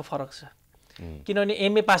 2 वर्षको फरक छ किनभने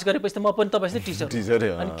एमए पास गरेपछि त म पनि तपाईँ टिचर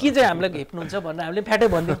अनि के चाहिँ हामीलाई हेप्नुहुन्छ भनेर हामीले फ्याटै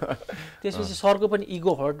भनिदियौँ त्यसपछि सरको पनि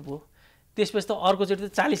इगो हर्ट भयो त्यसपछि त अर्कोचोटि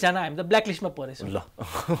त 40 जना हामी त ब्ल्याक लिस्टमा परेछ ल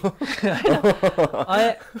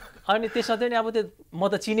अनि त्यसमा चाहिँ अब त्यो म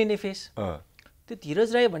त चिनिने फेस त्यो धीरज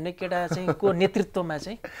राई भन्ने केटा चाहिँ को नेतृत्वमा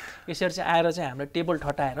चाहिँ यसरी चाहिँ आएर चाहिँ हाम्रो टेबल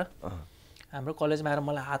ठटाएर हाम्रो कलेजमा आएर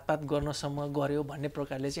मलाई हातपात गर्नसम्म गर्यो भन्ने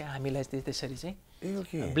प्रकारले चाहिँ हामीलाई त्यसरी चाहिँ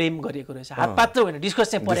ब्लेम गरिएको रहेछ हातपात चाहिँ होइन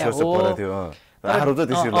डिस्कस चाहिँ पर्यो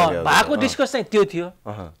भएको डिस्कस चाहिँ त्यो थियो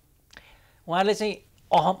उहाँले चाहिँ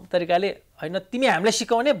अहम तरिकाले होइन तिमी हामीलाई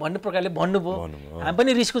सिकाउने भन्ने प्रकारले भन्नुभयो हामी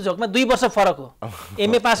पनि रिसको झोकमा 2 वर्ष फरक हो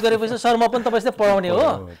एमए पास गरेपछि सर म पनि तपाईँ पढाउने हो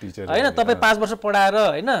होइन तपाईँ 5 वर्ष पढाएर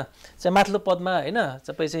होइन चाहिँ माथिल्लो पदमा होइन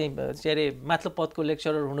तपाईँ चाहिँ के अरे माथिल्लो पदको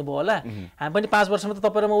लेक्चरर हुनुभयो होला हामी पनि 5 वर्षमा त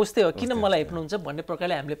तपाईँ र म उस्तै हो किन मलाई हेप्नुहुन्छ भन्ने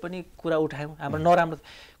प्रकारले हामीले पनि कुरा उठायौँ हाम्रो नराम्रो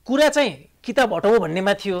कुरा चाहिँ किताब हटाउँ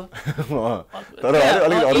भन्नेमा थियो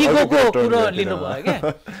इगोको कुरा लिनुभयो क्या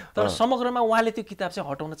तर समग्रमा उहाँले त्यो किताब चाहिँ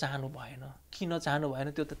हटाउन चाहनु भएन किन चाहनु भएन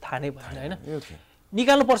त्यो त थाहा नै भएन होइन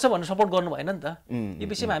निकाल्नुपर्छ भनेर सपोर्ट गर्नु भएन नि त यो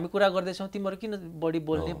विषयमा हामी कुरा गर्दैछौँ तिमीहरू किन बढी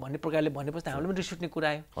बोल्ने भन्ने प्रकारले भनेपछि हामीले पनि रिस उठ्ने कुरा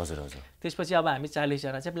आयो त्यसपछि अब हामी 40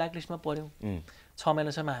 जना चाहिँ ब्ल्याक लिस्टमा पऱ्यौँ 6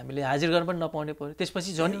 महिनासम्म हामीले हाजिर गर्न पनि नपाउने पऱ्यो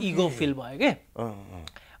त्यसपछि झन् इगो फिल भयो क्या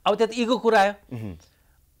अब त्यहाँ त इगो कुरा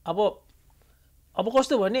आयो अब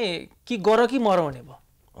कस्तो भने कि गर कि मर हुने भयो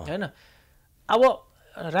होइन अब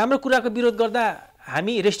राम्रो कुराको विरोध गर्दा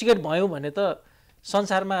हामी रेस्ट्रिकेट भयौँ भने त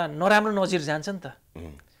संसारमा नराम्रो नजिर जान्छ नि त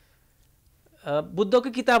बुद्धको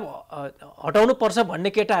किताब हटाउनु पर्छ भन्ने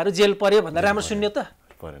केटाहरू जेल पर्यो भन्दा राम्रो सुन्यो त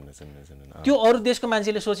त्यो अरू देशको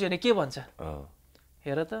मान्छेले सोच्यो भने के भन्छ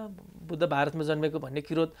हेर त बुद्ध भारतमा जन्मेको भन्ने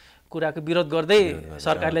कुराको विरोध गर्दै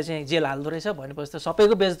सरकारले चाहिँ जेल हाल्दो रहेछ भनेपछि त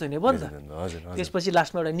सबैको बेइज्जत हुने भयो नि त त्यसपछि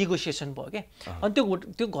लास्टमा एउटा नेगोसिएसन भयो क्या अनि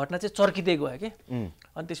त्यो घटना चाहिँ चर्किँदै गयो क्या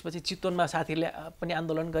अनि त्यसपछि चितवनमा साथीहरूले पनि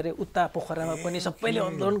आन्दोलन गरे उता पोखरामा पनि सबैले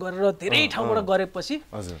आन्दोलन गरेर धेरै ठाउँबाट गरेपछि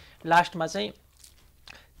लास्टमा चाहिँ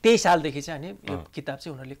 23 सालदेखि चाहिँ अनि यो किताब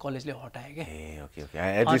चाहिँ उनीहरूले कलेजले हटायो क्या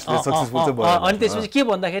अनि त्यसपछि के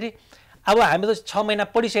भन्दाखेरि अब हामी त 6 महिना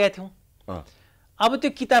पढिसकेका थियौँ अब त्यो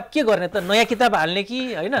किताब के गर्ने त नयाँ किताब हाल्ने कि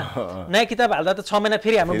होइन नयाँ किताब हाल्दा त 6 महिना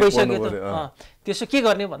फेरि हाम्रो गइसक्यो त त्यसो के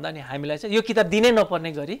गर्ने भन्दा नि हामीलाई चाहिँ यो किताब दिनै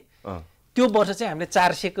नपर्ने गरी त्यो वर्ष चाहिँ हामीले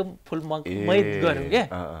 400 को फुल मैद गऱ्यौँ क्या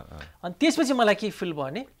अनि त्यसपछि मलाई के फिल भयो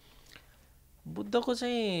भने बुद्धको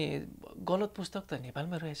चाहिँ गलत पुस्तक त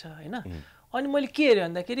नेपालमा रहेछ होइन अनि मैले के हेरेँ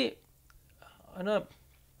भन्दाखेरि होइन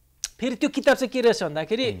फेरि त्यो किताब चाहिँ के रहेछ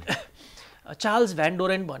भन्दाखेरि चार्ल्स भ्यान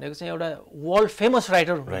डोरेन भनेको चाहिँ एउटा वर्ल्ड फेमस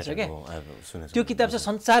राइटर हुनुहुन्छ क्या त्यो किताब चाहिँ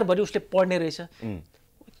संसारभरि उसले पढ्ने रहेछ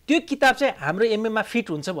त्यो किताब चाहिँ हाम्रो एमएमा फिट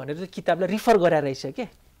हुन्छ भनेर त्यो किताबलाई रिफर गराएर रहेछ क्या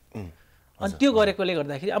अनि त्यो गरेकोले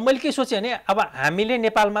गर्दाखेरि अब मैले के सोचेँ भने अब हामीले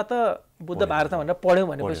नेपालमा त बुद्ध भारतमा भनेर पढ्यौँ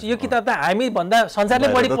भनेपछि यो किताब त हामी भन्दा संसारले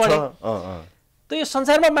बढी पढ्यो त यो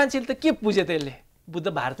संसारमा मान्छेले त के बुझ्यो त्यसले बुद्ध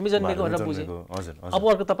भारतमै जन्मेको भनेर बुझे अब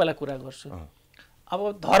अर्को तपाईँलाई कुरा गर्छु अब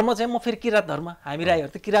धर्म चाहिँ म फेरि किरात धर्म हामी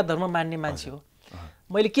राईहरू त किरात धर्म मान्ने मान्छे हो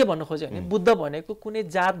मैले के भन्नु खोजेँ भने बुद्ध भनेको कुनै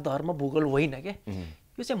जात धर्म भूगोल होइन क्या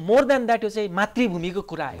यो चाहिँ मोर देन द्याट यो चाहिँ मातृभूमिको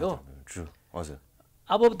कुरा हो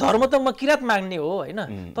अब धर्म त म किरात मान्ने हो होइन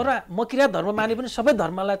तर म किरात धर्म माने पनि सबै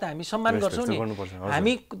धर्मलाई त हामी सम्मान गर्छौँ नि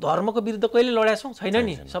हामी धर्मको विरुद्ध कहिले लडेका छौँ छैन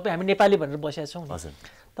नि सबै हामी नेपाली भनेर बसेका छौँ नि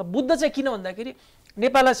त बुद्ध चाहिँ किन भन्दाखेरि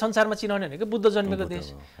नेपाललाई संसारमा चिनाउने भनेको बुद्ध जन्मेको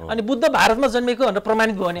देश अनि बुद्ध भारतमा जन्मेको भनेर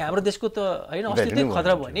प्रमाणित भयो भने हाम्रो देशको त होइन अस्तित्वै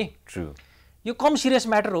खतरा भयो नि यो कम सिरियस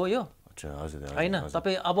म्याटर हो यो होइन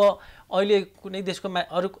तपाईँ अब अहिले कुनै देशको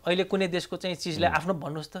अहिले कुनै देशको चाहिँ चिजलाई आफ्नो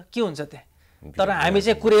भन्नुहोस् त के हुन्छ त्यहाँ तर हामी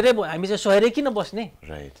चाहिँ कुरेरै हामी चाहिँ सहेरै किन बस्ने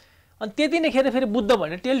अनि त्यति नै खेर फेरि बुद्ध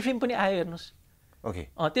भन्ने टेलिफिल्म पनि आयो हेर्नुहोस्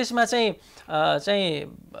त्यसमा चाहिँ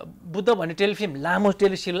बुद्ध भन्ने टेलिफिल्म लामो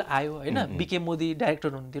टेलिसिरियल आयो होइन बीके मोदी डाइरेक्टर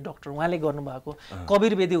हुनुहुन्थ्यो डक्टर उहाँले गर्नुभएको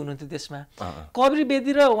कबीर बेदी हुनुहुन्थ्यो त्यसमा कबीर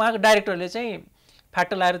बेदी र उहाँको डाइरेक्टरले चाहिँ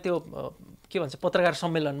फ्याक्ट लाएर त्यो के भन्छ पत्रकार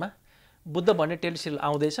सम्मेलनमा बुद्ध भन्ने टेलिसिरियल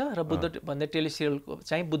आउँदैछ र बुद्ध भन्ने टेलिसिरियलको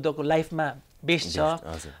चाहिँ बुद्धको लाइफमा बेस्ड छ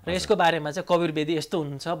र यसको बारेमा चाहिँ कबीर बेदी यस्तो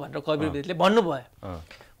हुनुहुन्छ भनेर कबीर बेदीले भन्नुभयो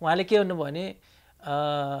उहाँले के भन्नुभयो भने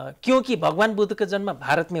क्योंकि भगवान बुद्धको जन्म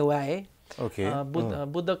भारतमै हुआ है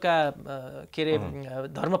बुद्धका के अरे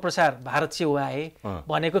धर्म प्रसार भारत से हुआ है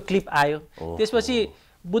भनेको क्लिप आयो त्यसपछि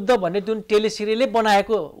बुद्ध भन्ने जुन टेलिसिरियलै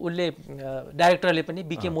बनाएको उसले डाइरेक्टरले पनि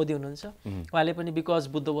बिके मोदी हुनुहुन्छ उहाँले पनि because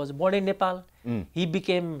Buddha was born in Nepal he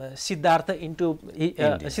became Siddhartha into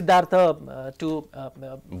Siddhartha to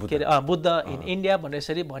के अरे बुद्ध इन इन्डिया भनेर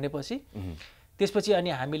यसरी भनेपछि त्यसपछि अनि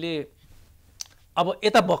हामीले अब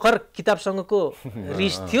यता भर्खर किताबसँगको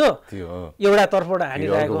रिस थियो एउटा तर्फबाट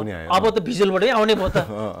हानिरहेको अब त भिजुअलबाटै आउने भयो त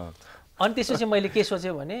अनि त्यसपछि मैले के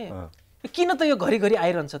सोचेँ भने किन त यो घरिघरि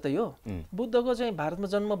आइरहन्छ त यो बुद्धको चाहिँ भारतमा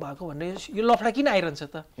जन्म भएको भन्ने यो लफडा किन आइरहन्छ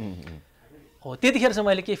त हो त्यतिखेर चाहिँ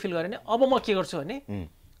मैले के फिल गरेँ भने अब म के गर्छु भने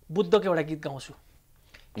बुद्धको एउटा गीत गाउँछु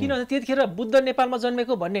किनभने त्यतिखेर बुद्ध नेपालमा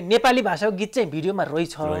जन्मेको भन्ने नेपाली भाषाको गीत चाहिँ भिडियोमा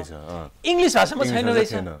रहेछ इङ्ग्लिस भाषामा छैन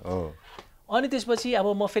रहेछ अनि त्यसपछि अब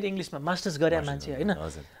म फेरि इङ्ग्लिसमा मास्टर्स गरे मान्छे होइन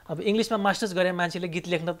अब इङ्ग्लिसमा मास्टर्स गरे मान्छेले गीत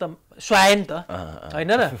लेख्न त सुहायो नि त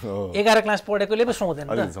होइन र 11 क्लास पढेकोले पो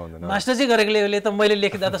सुहाउँदैन त मास्टर्सै गरेकोले त मैले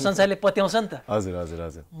लेख्दा त संसारले पत्याउँछ नि त हजुर हजुर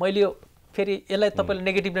हजुर मैले यो फेरि यसलाई तपाईँले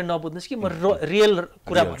नेगेटिभले नबुझ्नुहोस् कि म रियल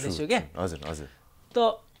कुरा भन्दैछु क्या हजुर हजुर त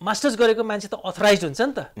मास्टर्स गरेको मान्छे त अथराइज हुन्छ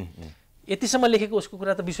नि त यतिसम्म लेखेको उसको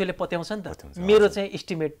कुरा त विश्वले पत्याउँछ नि त मेरो चाहिँ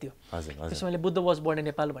एस्टिमेट थियो त्यसमा मैले Buddha was born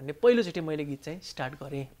in Nepal भन्ने पहिलोचोटि मैले गीत चाहिँ स्टार्ट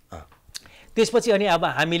गरेँ त्यसपछि अनि अब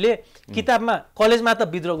हामीले किताबमा कलेजमा त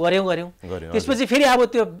विद्रोह गऱ्यौँ त्यसपछि फेरि अब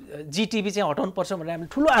त्यो जिटिभी चाहिँ हटाउनु पर्छ भनेर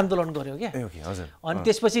हामीले ठुलो आन्दोलन गऱ्यौँ क्या अनि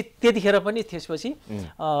त्यसपछि त्यतिखेर पनि त्यसपछि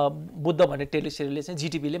बुद्ध भन्ने टेलिसिरियलले चाहिँ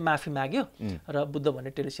जिटिभीले माफी माग्यो र बुद्ध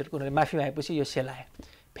भन्ने टेलिसिरियलको उनीहरूले माफी मागेपछि यो सेलायो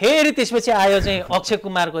फेरि त्यसपछि आयो चाहिँ अक्षय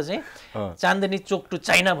कुमारको चाहिँ चान्दनी चोक टु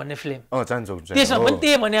चाइना भन्ने फिल्म त्यसमा पनि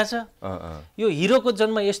त्यही भनिएको छ यो हिरोको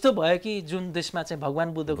जन्म यस्तो भयो कि जुन देशमा चाहिँ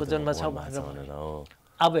भगवान बुद्धको जन्म छ भनेर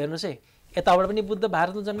अब हेर्नुहोस् है यताबाट पनि बुद्ध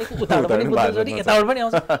भारतमा जन्मेको उताबाट पनि बुद्ध जन्मेको यताबाट पनि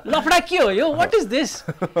आउँछ लफडा के हो यो व्हाट इज दिस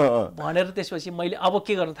भनेर त्यसपछि मैले अब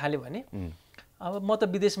के गर्न थालेँ भने अब म त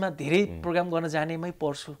विदेशमा धेरै प्रोग्राम गर्न जानेमै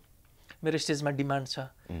पर्छु मेरो स्टेजमा डिमान्ड छ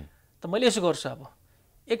त मैले यसो गर्छु अब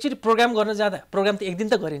एकचोटि प्रोग्राम गर्न जाँदा प्रोग्राम त एक दिन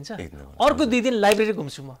त गरिन्छ अर्को 2 दिन लाइब्रेरी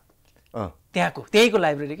घुम्छु म त्यहीँको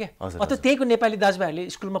लाइब्रेरी के अथवा त्यहीँको नेपाली दाजुभाइहरूले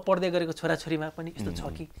स्कुलमा पढ्दै गरेको छोराछोरीमा पनि यस्तो छ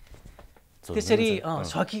कि त्यसरी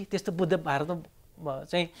छ कि त्यस्तो बुद्ध भारतमा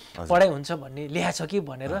चाहिँ पढाइ हुन्छ भन्ने लेखा छ कि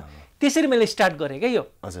भनेर त्यसरी मैले स्टार्ट गरेँ क्या यो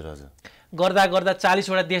हजुर हजुर गर्दा गर्दा 40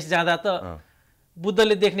 वटा देश जाँदा त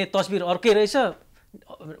बुद्धले देख्ने तस्बिर अर्कै रहेछ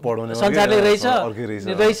संसारले रहेछ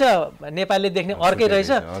नेपालले देख्ने अर्कै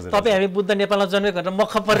रहेछ तपाईँ हामी बुद्ध नेपालमा जन्मेको भनेर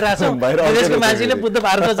मख परिरहेछ विदेशको मान्छेले बुद्ध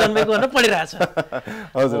भारतमा जन्मेको भनेर पढिरहेछ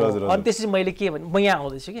अनि त्यसपछि मैले के भने म यहाँ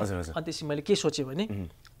आउँदैछु कि अनि त्यसपछि मैले के सोचेँ भने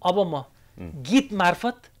अब म गीत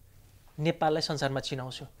मार्फत नेपाललाई संसारमा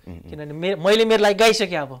चिनाउँछु किनभने मैले मेरो लागि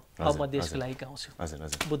गाइसकेँ अब म देशको लागि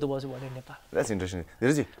गाउँछु Buddha was born in Nepal that's interesting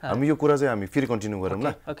Dhiraj ji हामी यो कुरा चाहिँ हामी फेरि कन्टिन्यू गरौँ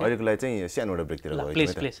ल अहिलेको लागि चाहिँ सानो एउटा ब्रेकतिर गयौँ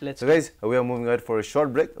please so guys we are moving ahead for a short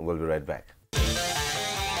brake will be right back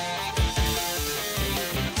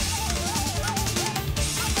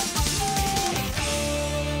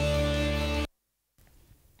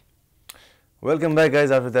welcome back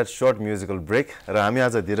guys after that short musical brake र हामी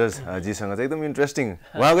आज धीरज जीसँग चाहिँ एकदम इन्ट्रेस्टिङ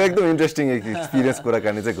उहाँको एकदम इन्ट्रेस्टिङ एक्सपिरियन्स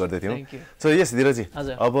कुराकानी चाहिँ गर्दै थियौँ सो यस धीरजी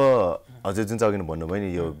अब हजुर जुन चाहिँ अघि भन्नुभयो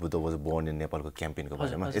नि यो बुद्ध वाज बोर्न इन नेपालको क्याम्पेनको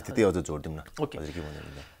बारेमा यति अझ जोड दिउँ न हजुर के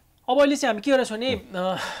भन्नुहुन्छ अब अहिले चाहिँ हामी के गरेछौँ भने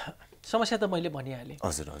समस्या त मैले भनिहालेँ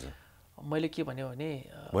हजुर हजुर मैले के भन्यो भने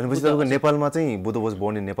भनेपछि तपाईँको नेपालमा चाहिँ Buddha was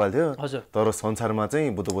born in Nepal थियो तर संसारमा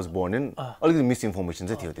चाहिँ बुद्ध वाज बोर्न इन अलिकति मिसइन्फर्मेसन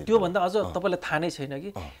चाहिँ थियो त्योभन्दा अझ तपाईँलाई थाहा नै छैन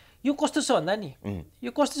कि यो कस्तो छ भन्दा नि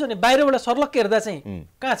यो कस्तो छ भने बाहिरबाट सर्लक्क हेर्दा चाहिँ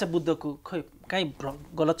कहाँ छ बुद्धको खै काहीँ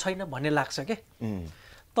गलत छैन भन्ने लाग्छ क्या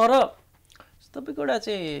तर तपाईँको एउटा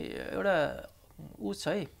चाहिँ एउटा ऊ छ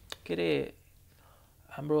है के अरे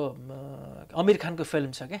हाम्रो आमिर खानको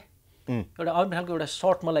फिल्म छ क्या एउटा आमिर खानको एउटा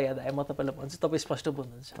सर्ट मलाई याद आयो म तपाईँलाई भन्छु तपाईँ स्पष्ट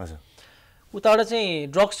बुझ्नुहुन्छ उताबाट चाहिँ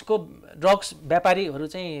ड्रग्स व्यापारीहरू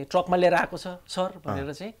चाहिँ ट्रकमा लिएर आएको छ सर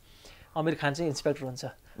भनेर चाहिँ आमिर खान चाहिँ इन्सपेक्टर हुन्छ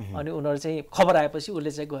अनि उनीहरू चाहिँ खबर आएपछि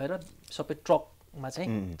उसले चाहिँ गएर सबै ट्रकमा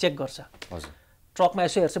चाहिँ चेक गर्छ ट्रकमा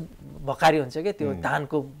यसो हेर्छ भकारी हुन्छ क्या त्यो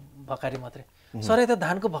धानको भकारी मात्रै सर यता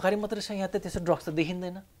धानको भकारी मात्रै छ यहाँ त त्यसो ड्रग्स त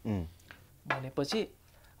देखिँदैन भनेपछि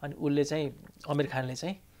अनि उसले चाहिँ आमिर खानले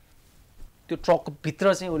चाहिँ त्यो ट्रकको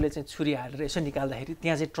भित्र चाहिँ उसले चाहिँ छुरी हालेर यसो निकाल्दाखेरि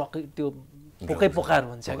त्यहाँ चाहिँ ट्रक त्यो पोकाहरू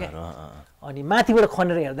हुन्छ क्या अनि माथिबाट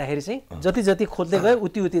खनेर हेर्दाखेरि चाहिँ जति जति खोज्दै गयो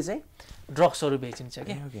उति चाहिँ ड्रग्सहरू बेचिन्छ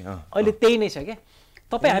क्या अहिले त्यही नै छ क्या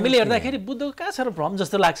तपाईँ हामीले हेर्दाखेरि बुद्धको कहाँ छ र भ्रम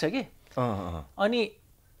जस्तो लाग्छ कि अनि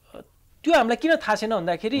त्यो हामीलाई किन थाहा छैन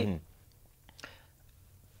भन्दाखेरि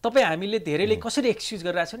तपाईँ हामीले धेरैले कसरी एक्सक्युज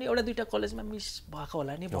गरिरहेछौँ नि एउटा दुईवटा कलेजमा मिस भएको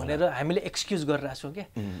होला नि भनेर हामीले एक्सक्युज गरिरहेछौँ क्या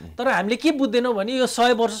तर हामीले के बुझ्दैनौँ भने यो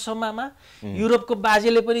 100 वर्षसम्ममा युरोपको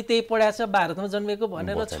बाजेले पनि त्यही पढाएको छ भारतमा जन्मेको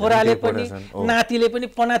भनेर छोराले पनि नातिले पनि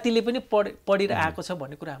पनातिले पनि पढेर आएको छ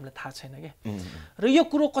भन्ने कुरा हामीलाई थाहा छैन क्या र यो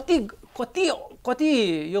कुरो कति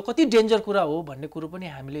डेन्जर कुरा हो भन्ने कुरो पनि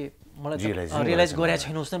हामीले मलाई रियलाइज गरेका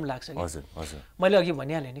छैनौँ जस्तो पनि लाग्छ मैले अघि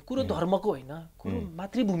भनिहालेँ नि कुरो धर्मको होइन कुरो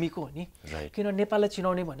मातृभूमिको हो नि किन नेपाललाई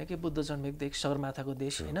चिनाउने भनेकै बुद्ध जन्मेको देश सगरमाथाको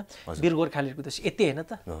देश होइन वीर गोर्खालीहरूको देश यति होइन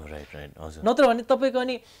त नत्र भने तपाईँको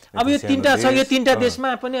अनि अब यो तीनटा छ यो तीनटा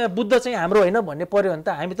देशमा पनि बुद्ध चाहिँ हाम्रो होइन भन्ने पर्यो भने त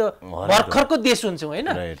हामी त भर्खरको देश हुन्छौँ होइन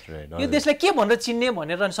यो देशलाई के भनेर चिन्ने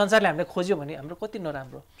भनेर संसारले हामीले खोज्यो भने हाम्रो कति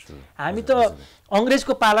नराम्रो हामी त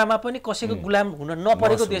अङ्ग्रेजको पालामा पनि कसैको गुलाम हुन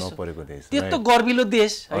नपरेको देश त्यस्तो गर्विलो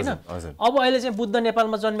देश होइन अब अहिले चाहिँ बुद्ध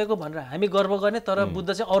नेपालमा जन्मेको भनेर हामी गर्व गर्ने तर बुद्ध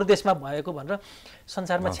चाहिँ अरू देशमा भएको भनेर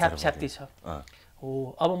संसारमा छ्यापछ्याप्ती छ हो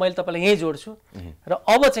अब मैले तपाईँलाई यहीँ जोड्छु र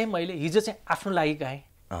अब चाहिँ मैले हिजो चाहिँ आफ्नो लागि गाएँ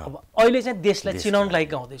अब अहिले चाहिँ देशलाई चिनाउनको लागि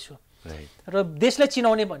गाउँदैछु र देशलाई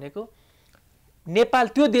चिनाउने भनेको नेपाल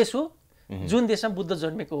त्यो देश हो जुन देशमा बुद्ध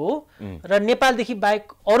जन्मेको हो र नेपालदेखि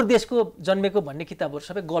बाहेक अरू देशको जन्मेको भन्ने किताबहरू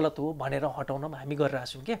सबै गलत हो भनेर हटाउन हामी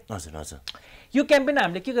गरिरहेछौँ क्या यो क्याम्पेन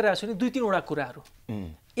हामीले के गरिरहेछौँ नि 2-3 वटा कुराहरू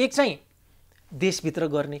एक चाहिँ देशभित्र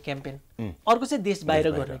गर्ने क्याम्पेन अर्को चाहिँ देश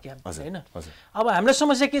बाहिर गर्ने क्याम्पेन होइन अब हाम्रो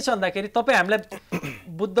समस्या के छ भन्दाखेरि तपाईँ हामीलाई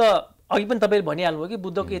बुद्ध अघि पनि तपाईँले भनिहाल्नुभयो कि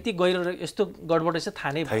बुद्धको यति गहिरो यस्तो गडबड रहेछ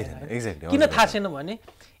थाहा नै भएन किन थाहा छैन भने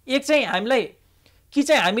एक चाहिँ हामीलाई कि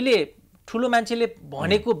चाहिँ हामीले ठुलो मान्छेले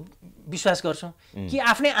भनेको विश्वास गर्छौँ कि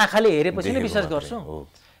आफ्नै आँखाले हेरेपछि नै विश्वास गर्छौँ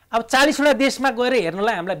अब 40वटा देशमा गएर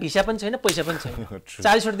हेर्नलाई हामीलाई भिसा पनि छैन पैसा पनि छैन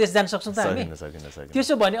 40वटा देश जान सक्छौँ त हामी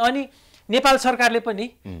त्यसो भने अनि नेपाल सरकारले पनि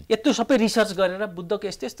यत्रो सबै रिसर्च गरेर बुद्धको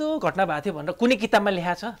यस्तो यस्तो घटना भएको थियो भनेर कुनै किताबमा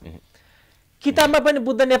लेखा छ किताबमा पनि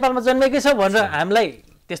बुद्ध नेपालमा जन्मेकै छ भनेर हामीलाई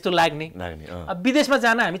त्यस्तो लाग्ने अब विदेशमा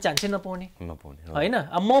जान हामी चान्सै नपाउने होइन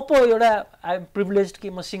अब म पो एउटा आई एम प्रिभिलेज्ड कि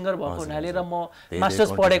म सिङ्गर भएको हुनाले र म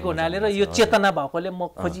मास्टर्स पढेको हुनाले र यो चेतना भएकोले म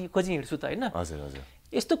खोजी हिँड्छु त होइन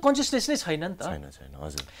यस्तो कन्सियसनेस नै छैन नि त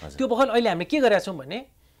त्यो बखत अहिले हामीले के गरेका छौँ भने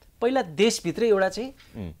पहिला देशभित्रै एउटा चाहिँ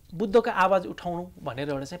बुद्धको आवाज उठाउनु भनेर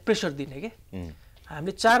एउटा चाहिँ प्रेसर दिने के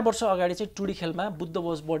हामीले 4 वर्ष अगाडि चाहिँ टुडी खेलमा Buddha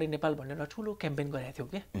was born in Nepal भनेर एउटा ठुलो क्याम्पेन गरेका थियौँ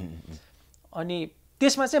क्या अनि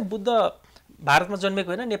त्यसमा चाहिँ बुद्ध भारतमा जन्मेको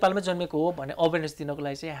होइन नेपालमै जन्मेको हो भन्ने अवेरनेस दिनको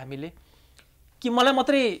लागि चाहिँ हामीले कि मलाई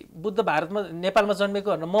मात्रै बुद्ध भारतमा नेपालमा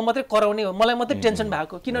जन्मेको भनेर म मात्रै कराउने हो मलाई मात्रै टेन्सन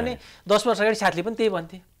भएको किनभने 10 वर्ष अगाडि साथीले पनि त्यही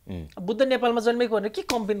भन्थे बुद्ध नेपालमा जन्मेको भनेर के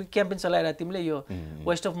क्याम्पेन चलाएर तिमीले यो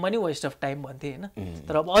West of money West of time भन्थे होइन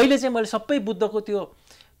तर अब अहिले चाहिँ मैले सबै बुद्धको त्यो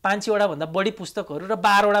 500 भन्दा बढी पुस्तकहरू र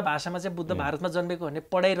 12वटा भाषामा चाहिँ बुद्ध भारतमा जन्मेको भन्ने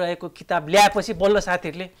पढाइरहेको किताब ल्याएपछि बल्ल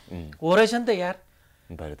साथीहरूले हो रहेछ नि त यार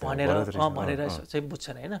भनेर चाहिँ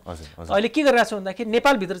बुझ्छन् होइन अहिले के गरिरहेको छौँ भन्दाखेरि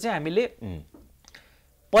नेपालभित्र चाहिँ हामीले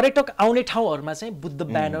पर्यटक आउने ठाउँहरूमा चाहिँ बुद्ध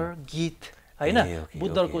ब्यानर गीत होइन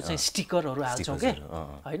बुद्धको चाहिँ स्टिकरहरू हाल्छौँ क्या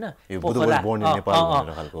होइन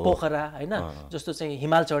पोखरा होइन जस्तो चाहिँ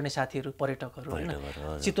हिमाल चढ्ने साथीहरू पर्यटकहरू होइन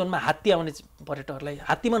चितवनमा हात्ती आउने पर्यटकहरूलाई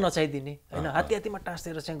हात्तीमा नचाइदिने होइन हात्तीमा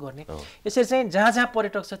टाँसेर चाहिँ गर्ने यसरी चाहिँ जहाँ जहाँ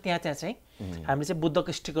पर्यटक छ त्यहाँ चाहिँ हामीले चाहिँ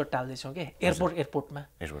बुद्धको स्टिकर टाल्दैछौँ क्या एयरपोर्टमा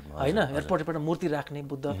होइन एयरपोर्टबाट मूर्ति राख्ने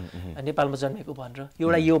बुद्ध नेपालमा जन्मेको भनेर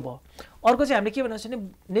एउटा यो भयो अर्को चाहिँ हामीले के भनेको छ भने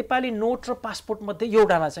नेपाली नोट र पासपोर्ट मध्ये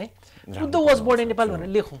एउटामा चाहिँ Buddha was born in Nepal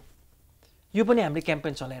भनेर लेखौँ यो पनि हामीले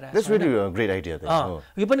क्याम्पेन चलाइरहेको छौँ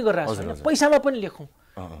यो पनि गरिरहेको छौँ पैसामा पनि लेखौँ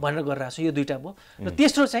भनेर गरिरहेको छौँ यो दुईवटा भयो र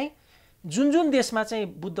तेस्रो चाहिँ जुन देशमा चाहिँ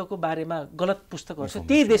बुद्धको बारेमा गलत पुस्तकहरू छ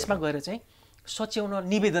त्यही देशमा गएर चाहिँ सच्याउन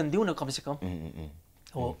निवेदन दिउँ न कमसेकम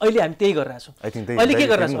हो अहिले हामी त्यही गरिरहेछौँ अहिले के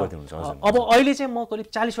गरिरहेछौँ अब अहिले चाहिँ म करिब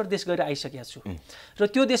 40वटा देश गएर आइसकेको छु र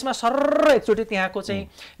त्यो देशमा सर्र एकचोटि त्यहाँको चाहिँ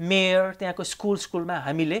मेयर त्यहाँको स्कुलमा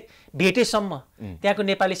हामीले भेटेसम्म त्यहाँको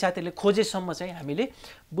नेपाली साथीहरूले खोजेसम्म चाहिँ हामीले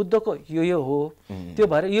बुद्धको यो हो त्यो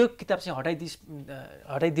भएर यो किताब चाहिँ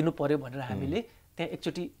हटाइदिनु पर्यो भनेर हामीले त्यहाँ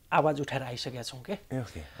एकचोटि आवाज उठाएर आइसकेका छौँ क्या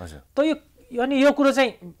त अनि यो कुरो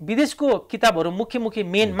चाहिँ विदेशको किताबहरू मुख्य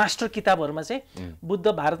मेन मास्टर किताबहरूमा चाहिँ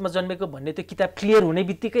बुद्ध भारतमा जन्मेको भन्ने त्यो किताब क्लियर हुने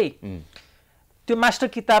बित्तिकै त्यो मास्टर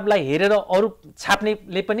किताबलाई हेरेर अरू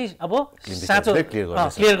छाप्नेले पनि अब साँचो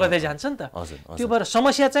क्लियर गर्दै जान्छ नि त त्यो भएर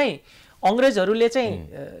समस्या चाहिँ अङ्ग्रेजहरूले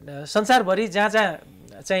चाहिँ संसारभरि जहाँ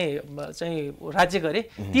चाहिँ राज्य गरे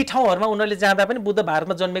ती ठाउँहरुमा उनीहरुले जाँदा पनि बुद्ध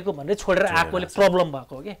भारतमा जन्मेको भनेर छोडेर आएकोले प्रब्लम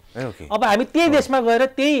भएको हो के अब हामी त्यही देशमा गएर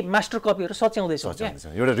त्यही मास्टर कपीहरु सच्याउँदैछौँ के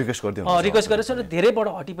एउटा रिक्वेस्ट गर्दियौ रिक्वेस्ट गरेछ र धेरैबाट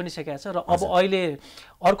हटि पनि सकेको छ र अब अहिले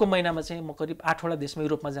अर्को महिनामा चाहिँ म करिब 8 वटा देशमा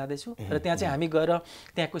युरोपमा जाँदैछु र त्यहाँ चाहिँ हामी गएर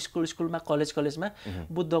त्यहाँको स्कुलमा कलेजमा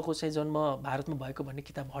बुद्धको चाहिँ जन्म भारतमा भएको भन्ने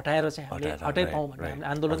किताब हटाएर चाहिँ हामीले हटाइ पाऊँ भनेर हामीले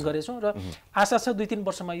आन्दोलन गरेछौँ र आशा छ 2-3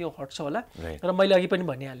 वर्षमा यो हट्छ होला र मैले अघि पनि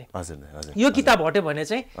भनिहालेँ यो किताब हट्यो भने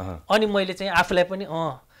चाहिँ अनि मैले चाहिँ आफूलाई पनि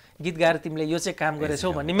गीत गाएर तिमीले यो चाहिँ काम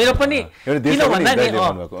गरेछौ भन्ने मेरो पनि किन भन्दा नि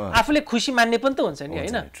आफूले खुसी मान्ने पनि त हुन्छ नि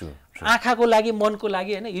हैन आँखाको लागि मनको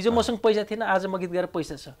लागि हैन हिजो मसँग पैसा थिएन आज म गीत गाएर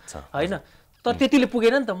पैसा छ हैन तर त्यतिले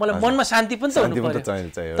पुगेन नि त मलाई मनमा शान्ति पनि त हुनु पर्यो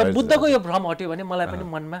तर बुद्धको यो भ्रम हट्यो भने मलाई पनि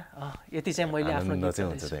मनमा यति चाहिँ मैले आफ्नो गीत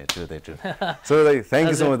so thank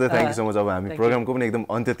you so much thank you so much अब हामी प्रोग्रामको पनि एकदम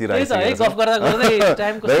अन्त्यतिर आइसकेको छ गफ गर्दा गर्दै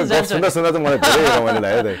टाइम कस्तो जान्छ सुन्दा त मलाई धेरै रमाइलो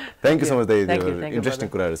लाग्यो दाइ थ्यांक यू सो मच दाइ इन्ट्रेस्टिङ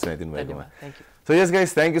कुराहरु सुनाइदिनु भएकोमा so yes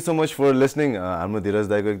guys thank you so much for listening हाम्रो धीरज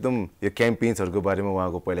दाइको एकदम यो क्याम्पेन्सहरुको बारेमा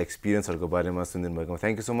उहाँको पहिला एक्सपिरियन्सहरुको बारेमा सुनिदिनु भएकोमा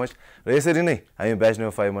थ्यांक यू सो मच र यसरी नै हामी ब्याच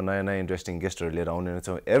नम्बर 5 मा नयाँ इन्ट्रेस्टिङ गेस्टहरु लिएर आउने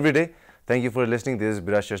छौं every day Thank you for listening. This is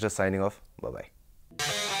Biraj Shrestha signing off. Bye-bye.